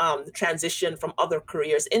transitioned from other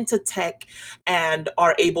careers into tech and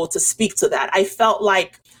are able to speak to that. I felt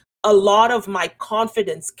like a lot of my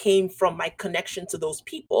confidence came from my connection to those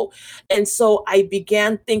people. And so I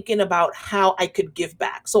began thinking about how I could give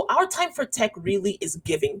back. So our time for tech really is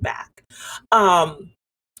giving back. Um,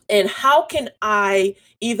 and how can I,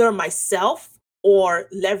 either myself or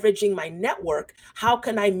leveraging my network, how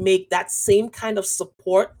can I make that same kind of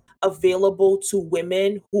support available to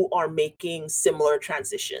women who are making similar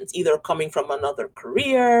transitions, either coming from another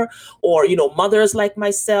career, or mothers like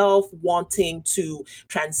myself wanting to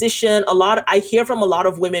transition? I hear from a lot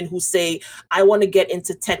of women who say, I want to get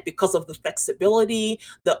into tech because of the flexibility,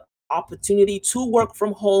 the opportunity to work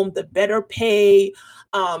from home, the better pay.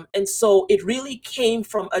 And so it really came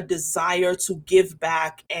from a desire to give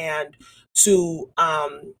back and to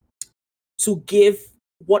give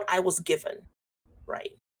what I was given,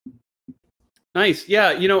 right? Nice. Yeah.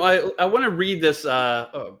 I want to read this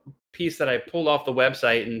piece that I pulled off the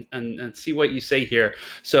website and see what you say here.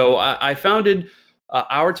 So I founded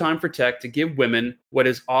Our Time for Tech to give women what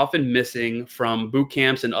is often missing from boot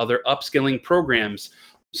camps and other upskilling programs.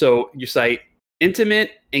 So you cite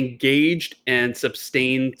intimate, engaged, and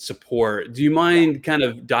sustained support. Do you mind kind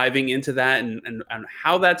of diving into that and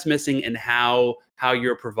how that's missing and how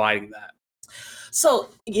you're providing that? So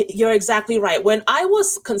you're exactly right. When I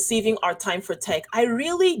was conceiving Our Time for Tech, I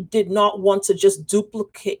really did not want to just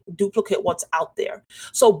duplicate what's out there.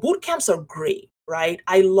 So boot camps are great, right?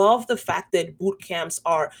 I love the fact that boot camps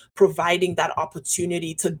are providing that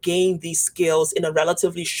opportunity to gain these skills in a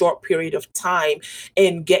relatively short period of time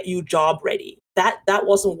and get you job ready. That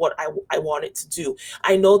wasn't what I wanted to do.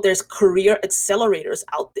 I know there's career accelerators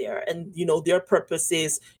out there, and their purpose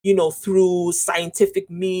is through scientific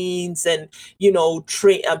means and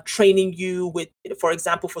training you with, for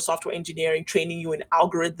example, for software engineering, training you in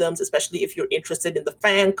algorithms, especially if you're interested in the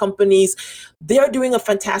FAANG companies. They're doing a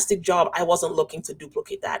fantastic job. I wasn't looking to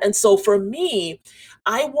duplicate that, and so for me,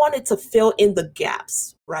 I wanted to fill in the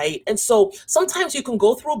gaps, right? And so sometimes you can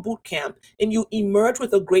go through a boot camp and you emerge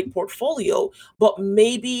with a great portfolio, but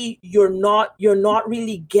maybe you're not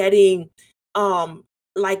really getting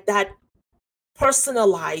like that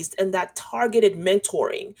personalized and that targeted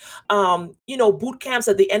mentoring. Boot camps,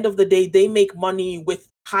 at the end of the day, they make money with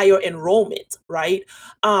higher enrollment, right?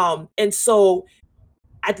 And so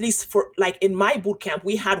at least for, like, in my boot camp,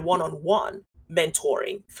 we had one-on-one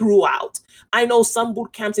mentoring throughout. I know some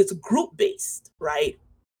boot camps it's group based, right?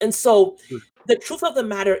 And so the truth of the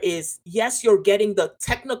matter is, yes, you're getting the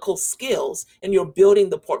technical skills and you're building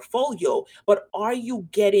the portfolio, but are you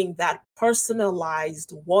getting that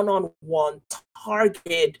personalized one-on-one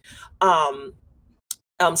targeted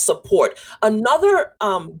support? Another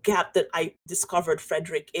gap that I discovered,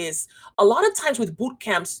 Frederick, is a lot of times with boot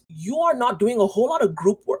camps, you are not doing a whole lot of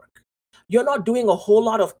group work. You're not doing a whole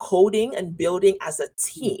lot of coding and building as a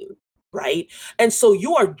team, right? And so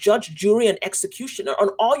you are judge, jury, and executioner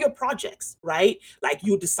on all your projects, right? Like,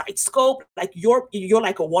 you decide scope, like you're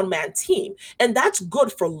like a one-man team. And that's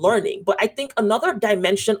good for learning. But I think another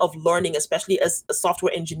dimension of learning, especially as a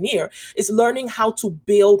software engineer, is learning how to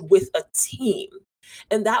build with a team.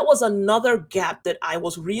 And that was another gap that I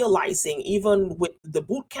was realizing, even with the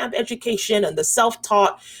bootcamp education and the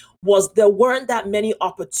self-taught, was there weren't that many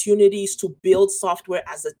opportunities to build software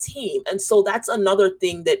as a team. And so that's another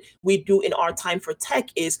thing that we do in Our Time for Tech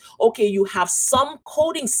is, okay, you have some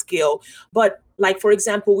coding skill, but like, for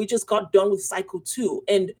example, we just got done with cycle 2,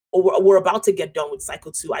 and we're about to get done with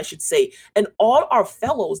cycle 2, I should say. And all our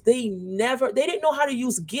fellows, they didn't know how to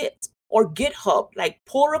use Git or GitHub, like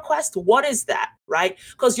pull request. What is that, right?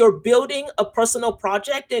 Because you're building a personal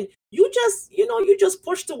project and you just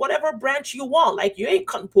push to whatever branch you want. Like, you ain't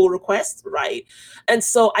cutting pull requests, right? And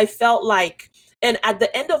so I felt like, and at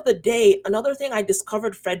the end of the day, another thing I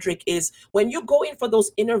discovered, Frederick, is when you go in for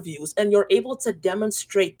those interviews and you're able to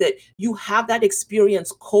demonstrate that you have that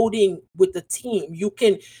experience coding with the team, you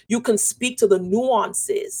can speak to the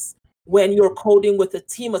nuances when you're coding with a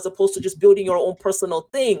team as opposed to just building your own personal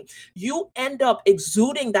thing. You end up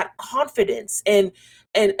exuding that confidence, and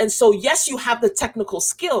And so, yes, you have the technical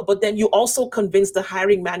skill, but then you also convince the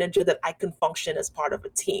hiring manager that I can function as part of a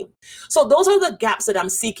team. So those are the gaps that I'm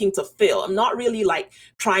seeking to fill. I'm not really like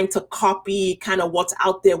trying to copy kind of what's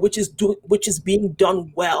out there, which is being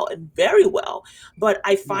done well and very well. But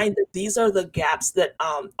I find that these are the gaps that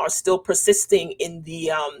are still persisting in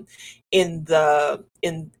the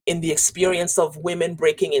experience of women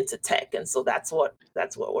breaking into tech. And so that's what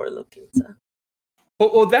we're looking to.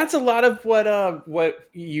 Well, that's a lot of what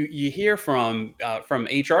you hear from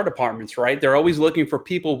HR departments, right? They're always looking for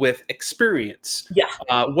people with experience. Yeah.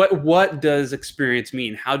 What does experience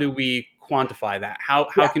mean? How do we quantify that? How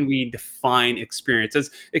can we define experience? Does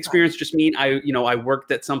experience just mean I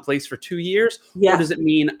worked at some place for 2 years, or does it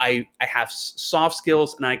mean I have soft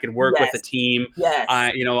skills and I can work with a team? Yes.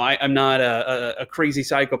 I'm not a crazy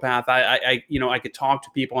psychopath. I could talk to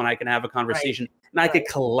people and I can have a conversation. Right. And I could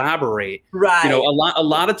collaborate. Right. A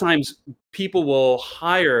lot of times people will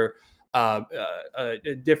hire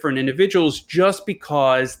different individuals just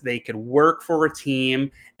because they could work for a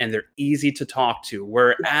team and they're easy to talk to.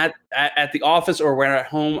 We're at the office or we're at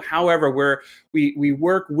home. However, we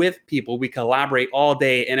work with people, we collaborate all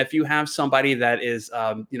day. And if you have somebody that is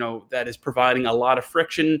that is providing a lot of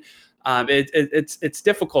friction, it's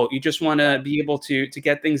difficult. You just want to be able to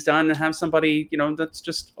get things done and have somebody that's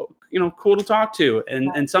just cool to talk to,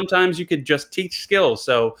 and sometimes you could just teach skills.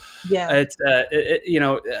 So it's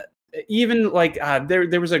even like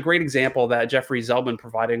there was a great example that Jeffrey Zelman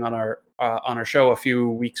providing on our show a few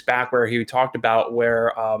weeks back, where he talked about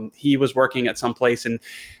where he was working at some place and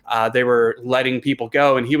they were letting people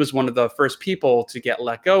go, and he was one of the first people to get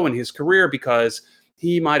let go in his career because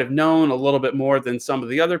he might have known a little bit more than some of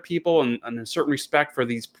the other people and a certain respect for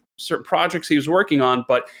these certain projects he was working on,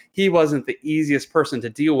 but he wasn't the easiest person to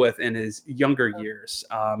deal with in his younger years,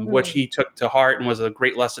 which he took to heart and was a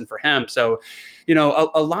great lesson for him. So,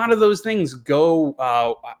 a lot of those things go,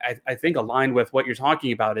 I think, aligned with what you're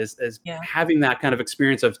talking about is having that kind of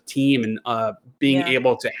experience of team and being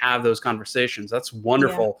able to have those conversations. That's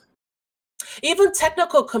wonderful. Yeah. Even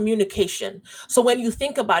technical communication. So when you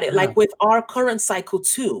think about it, like with our current cycle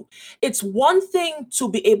 2, it's one thing to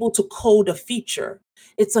be able to code a feature.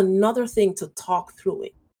 It's another thing to talk through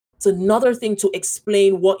it. It's another thing to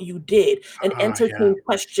explain what you did and entertain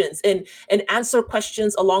questions and answer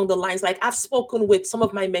questions along the lines. Like I've spoken with some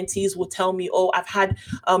of my mentees will tell me, I've had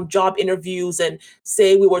job interviews, and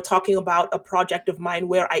say we were talking about a project of mine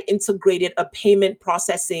where I integrated a payment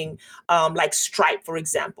processing like Stripe, for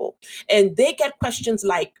example. And they get questions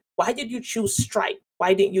like, why did you choose Stripe?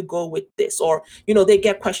 Why didn't you go with this? Or, they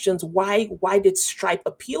get questions, why did Stripe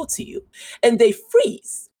appeal to you? And they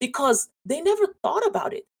freeze because they never thought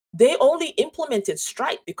about it. They only implemented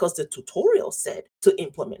Stripe because the tutorial said to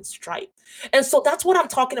implement Stripe. And so that's what I'm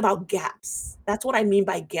talking about, gaps. That's what I mean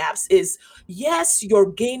by gaps is, yes,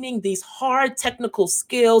 you're gaining these hard technical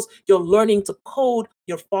skills, you're learning to code,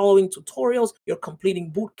 you're following tutorials, you're completing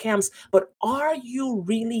boot camps, but are you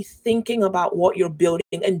really thinking about what you're building?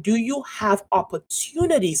 And do you have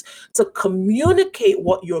opportunities to communicate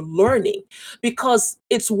what you're learning? Because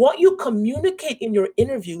it's what you communicate in your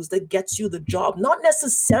interviews that gets you the job, not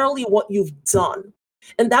necessarily what you've done.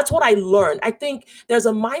 And that's what I learned. I think there's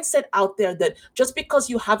a mindset out there that just because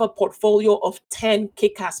you have a portfolio of 10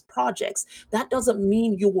 kick-ass projects, that doesn't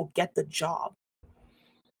mean you will get the job.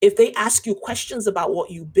 If they ask you questions about what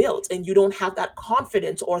you built and you don't have that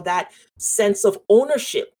confidence or that sense of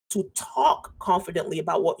ownership to talk confidently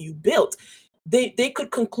about what you built, they could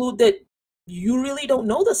conclude that you really don't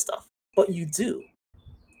know the stuff, but you do.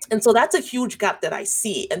 And so that's a huge gap that I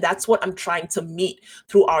see. And that's what I'm trying to meet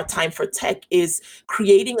through our Time for Tech, is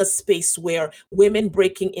creating a space where women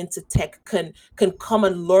breaking into tech can come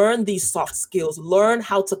and learn these soft skills, learn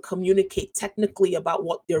how to communicate technically about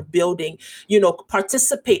what they're building,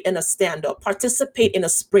 participate in a stand-up, participate in a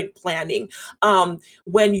sprint planning.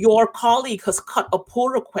 When your colleague has cut a pull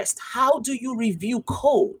request, how do you review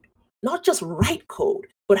code? Not just write code,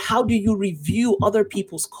 but how do you review other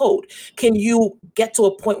people's code? Can you get to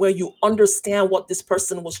a point where you understand what this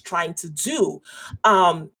person was trying to do,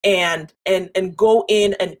 and go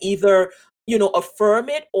in and either affirm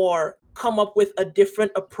it or come up with a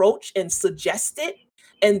different approach and suggest it?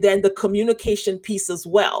 And then the communication piece as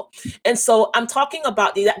well. And so I'm talking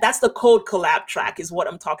about that's the code collab track is what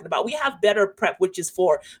I'm talking about. We have Better Prep, which is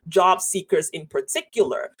for job seekers in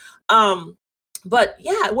particular. But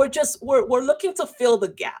yeah, we're looking to fill the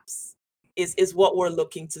gaps is what we're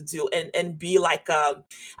looking to do, and be like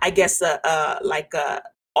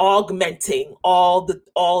augmenting all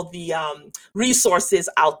the resources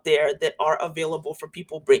out there that are available for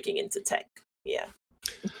people breaking into tech. Yeah.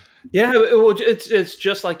 Yeah, well, it's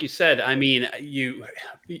just like you said. I mean,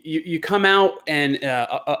 you come out and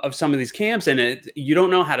of some of these camps, and you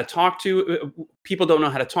don't know how to talk to people. Don't know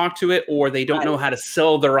how to talk to it, or they don't know Right. how to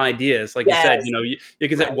sell their ideas. Like you said, Yes. you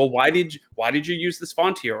can say, Right. well, why did you use this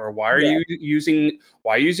font here, or Yes. why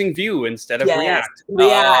are you using Vue instead of Yes. React?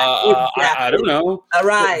 React. I don't Exactly. know.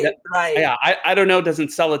 Right. Right. Yeah, I don't know. Doesn't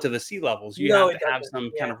sell it to the C levels. You No, have it to have doesn't.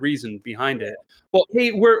 some kind Yeah. of reason behind Yeah. it. Well,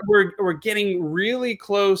 hey, we're getting really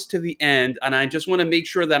close to the end, and I just want to make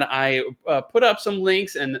sure that I put up some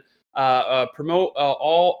links and promote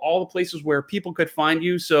all the places where people could find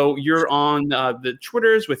you. So you're on the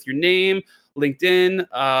Twitters with your name, LinkedIn.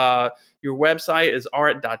 Your website is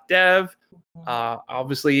art.dev.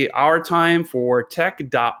 Obviously, our time for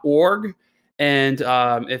tech.org. And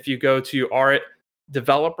if you go to art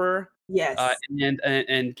developer Yes. and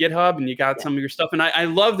GitHub, and you got Yeah. some of your stuff. And I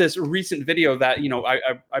love this recent video that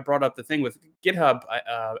I brought up the thing with GitHub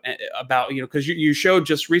about because you showed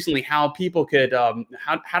just recently how people could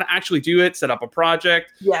how to actually do it, set up a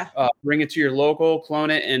project, Yeah. bring it to your local,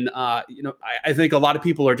 clone it, and I think a lot of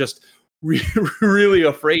people are just really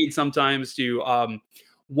afraid sometimes to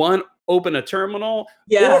one open a terminal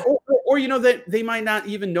Yeah. or that they might not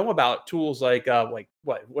even know about tools like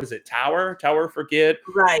what is it, Tower for Git,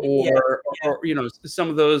 Right. Yeah. Yeah. or some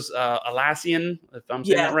of those Atlassian, if I'm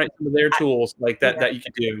saying Yeah. that right, some of their I, tools like that yeah. that you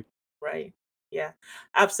could do. Right. Yeah.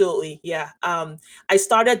 Absolutely. Yeah. I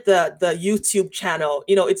started the YouTube channel.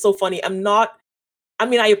 It's so funny. I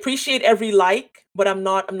mean, I appreciate every like, but I'm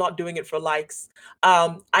not doing it for likes.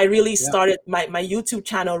 I really Yeah. started my YouTube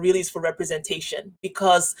channel really is for representation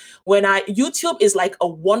because YouTube is like a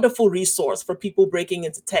wonderful resource for people breaking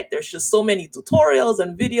into tech. There's just so many tutorials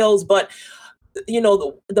and videos, but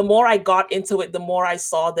the more I got into it, the more I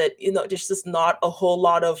saw that, there's just not a whole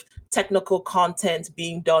lot of technical content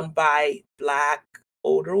being done by Black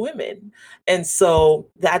older women. And so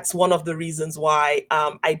that's one of the reasons why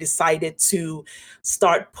I decided to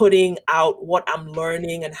start putting out what I'm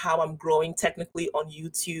learning and how I'm growing technically on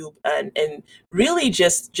YouTube and really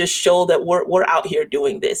just show that we're out here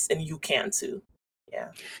doing this and you can too. Yeah.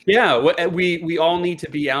 Yeah, we all need to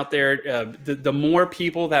be out there. The more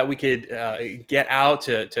people that we could get out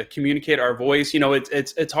to communicate our voice,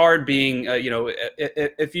 it's hard being,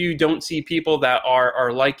 if you don't see people that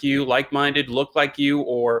are like you, like-minded, look like you,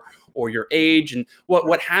 or your age, and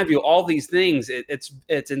what have you, all these things.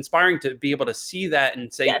 It's inspiring to be able to see that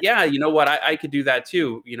and say, Yes. yeah, you know what, I could do that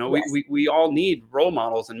too. Yes. We all need role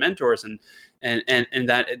models and mentors and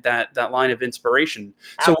that line of inspiration.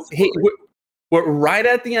 So hey. Absolutely. We're right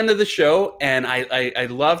at the end of the show, and I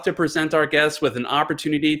love to present our guests with an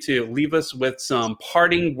opportunity to leave us with some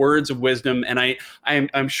parting words of wisdom. And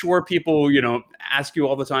I'm sure people ask you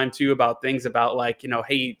all the time too about things about like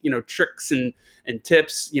hey tricks and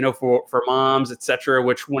tips for moms, etc.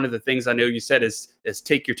 Which one of the things I know you said is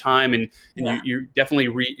take your time, and Yeah. you definitely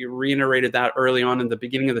reiterated that early on in the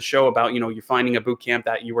beginning of the show about you're finding a boot camp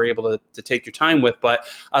that you were able to take your time with. But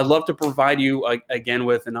I'd love to provide you again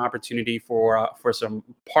with an opportunity for some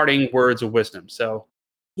parting words of wisdom. So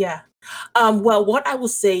Yeah. Well, what I will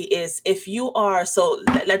say is if you are, so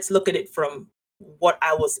let's look at it from what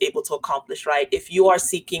I was able to accomplish, right? If you are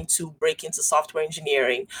seeking to break into software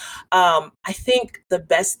engineering, I think the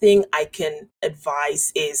best thing I can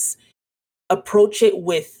advise is approach it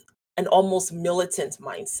with an almost militant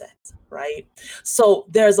mindset, right? So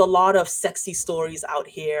there's a lot of sexy stories out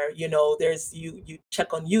here. There's you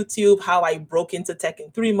check on YouTube how I broke into tech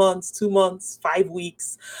in 3 months, 2 months, 5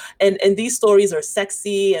 weeks. And these stories are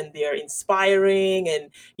sexy and they're inspiring and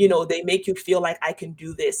they make you feel like I can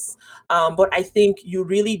do this. But I think you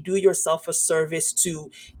really do yourself a service to,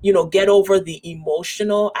 get over the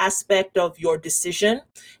emotional aspect of your decision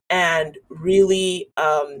and really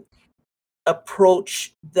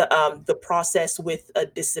approach the process with a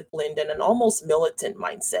disciplined and an almost militant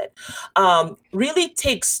mindset. Really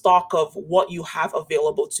take stock of what you have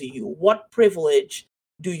available to you. What privilege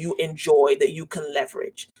do you enjoy that you can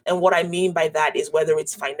leverage? And what I mean by that is whether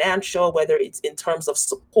it's financial, whether it's in terms of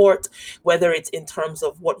support, whether it's in terms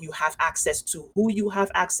of what you have access to, who you have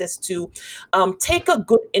access to. Take a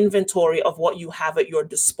good inventory of what you have at your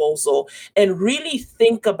disposal and really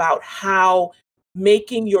think about how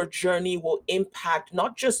making your journey will impact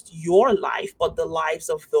not just your life, but the lives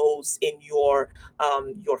of those in your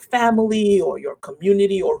family or your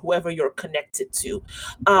community or whoever you're connected to.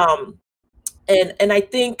 And I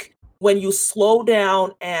think when you slow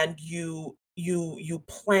down and you you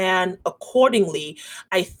plan accordingly,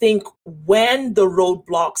 I think when the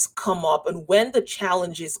roadblocks come up and when the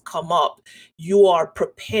challenges come up, you are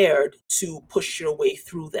prepared to push your way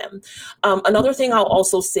through them. Another thing I'll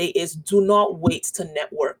also say is do not wait to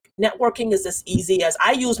network. Networking is as easy as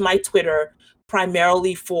I use my Twitter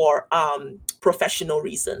primarily for professional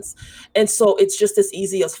reasons. And so it's just as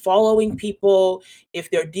easy as following people.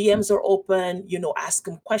 If their DMs are open, ask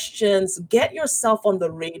them questions, get yourself on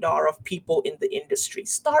the radar of people in the industry,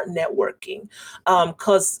 start networking,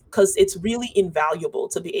 because it's really invaluable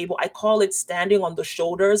to be able, I call it standing on the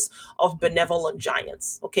shoulders of benevolent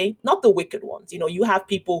giants, okay? Not the wicked ones. You have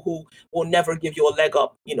people who will never give you a leg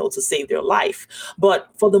up, to save their life. But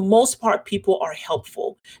for the most part, people are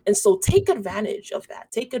helpful. And so take advantage of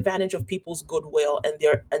that. Take advantage of people's goodwill and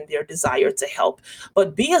their desire to help.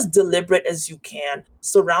 But be as deliberate as you can.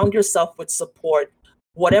 Surround yourself with support.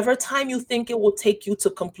 Whatever time you think it will take you to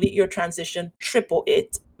complete your transition, triple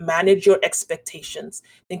it. Manage your expectations.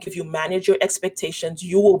 I think if you manage your expectations,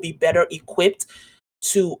 you will be better equipped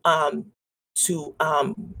to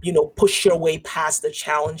push your way past the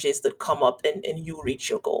challenges that come up and you reach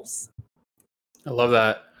your goals. I love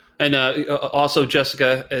that. And also,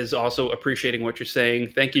 Jessica is also appreciating what you're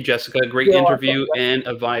saying. Thank you, Jessica. Great interview and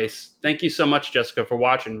advice. Thank you so much, Jessica, for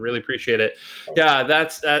watching. Really appreciate it. Yeah,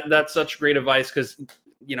 that's such great advice because,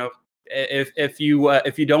 if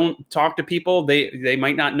you don't talk to people, they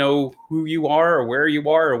might not know who you are or where you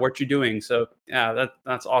are or what you're doing. So yeah,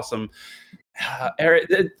 that's awesome. Eric,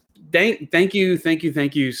 thank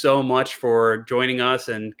you so much for joining us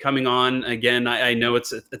and coming on again. I know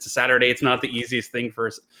it's a Saturday. It's not the easiest thing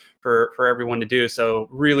for everyone to do. So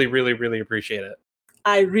really, really, really appreciate it.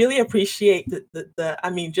 I really appreciate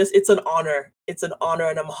it's an honor. It's an honor,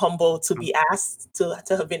 and I'm humbled to be asked to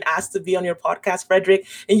have been asked to be on your podcast, Frederick.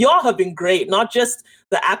 And y'all have been great, not just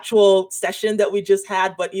the actual session that we just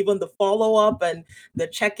had, but even the follow-up and the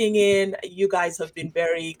checking in. You guys have been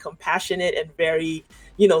very compassionate and very,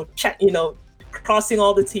 crossing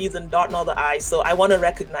all the T's and dotting all the I's. So I want to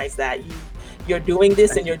recognize that you're doing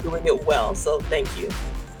this and you're doing it well. So thank you.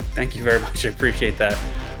 Thank you very much. I appreciate that.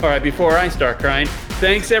 All right, before I start crying,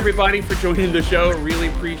 thanks everybody for joining the show. Really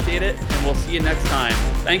appreciate it. And we'll see you next time.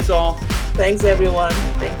 Thanks all. Thanks everyone.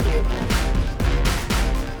 Thank you.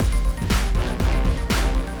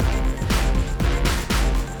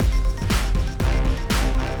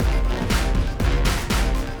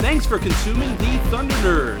 Thanks for consuming the Thunder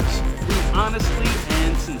Nerds. We honestly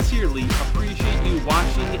and sincerely appreciate you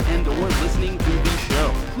watching and or listening to the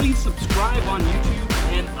show. Please subscribe on YouTube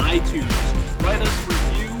and iTunes. Write us a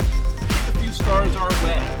review, kick a few stars our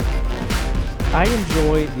way. I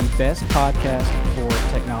enjoy the best podcast for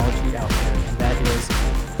technology out there, and that is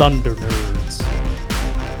Thunder Nerds.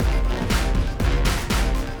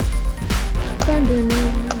 Thunder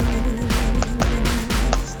Nerds.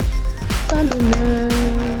 Thunder Nerds.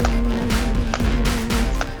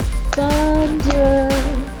 Thunder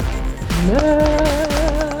Nerds.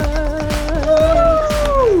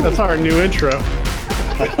 That's our new intro.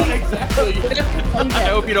 Exactly. I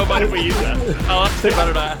hope you don't mind if we use that. I'll have to think about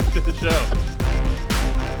it after the show.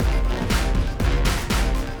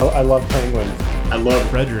 I love penguins. I love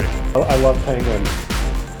Frederick. I love penguins.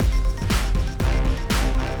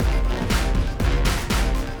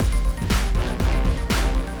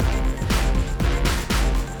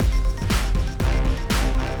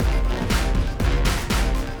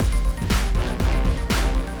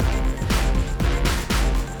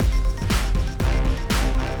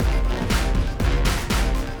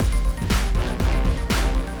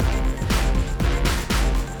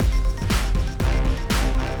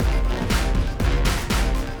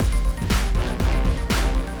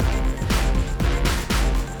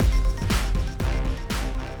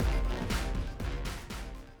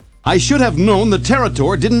 I should have known the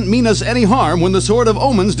Territor didn't mean us any harm when the Sword of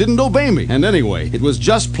Omens didn't obey me. And anyway, it was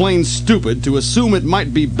just plain stupid to assume it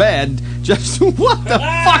might be bad. Just what the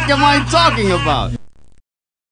fuck am I talking about?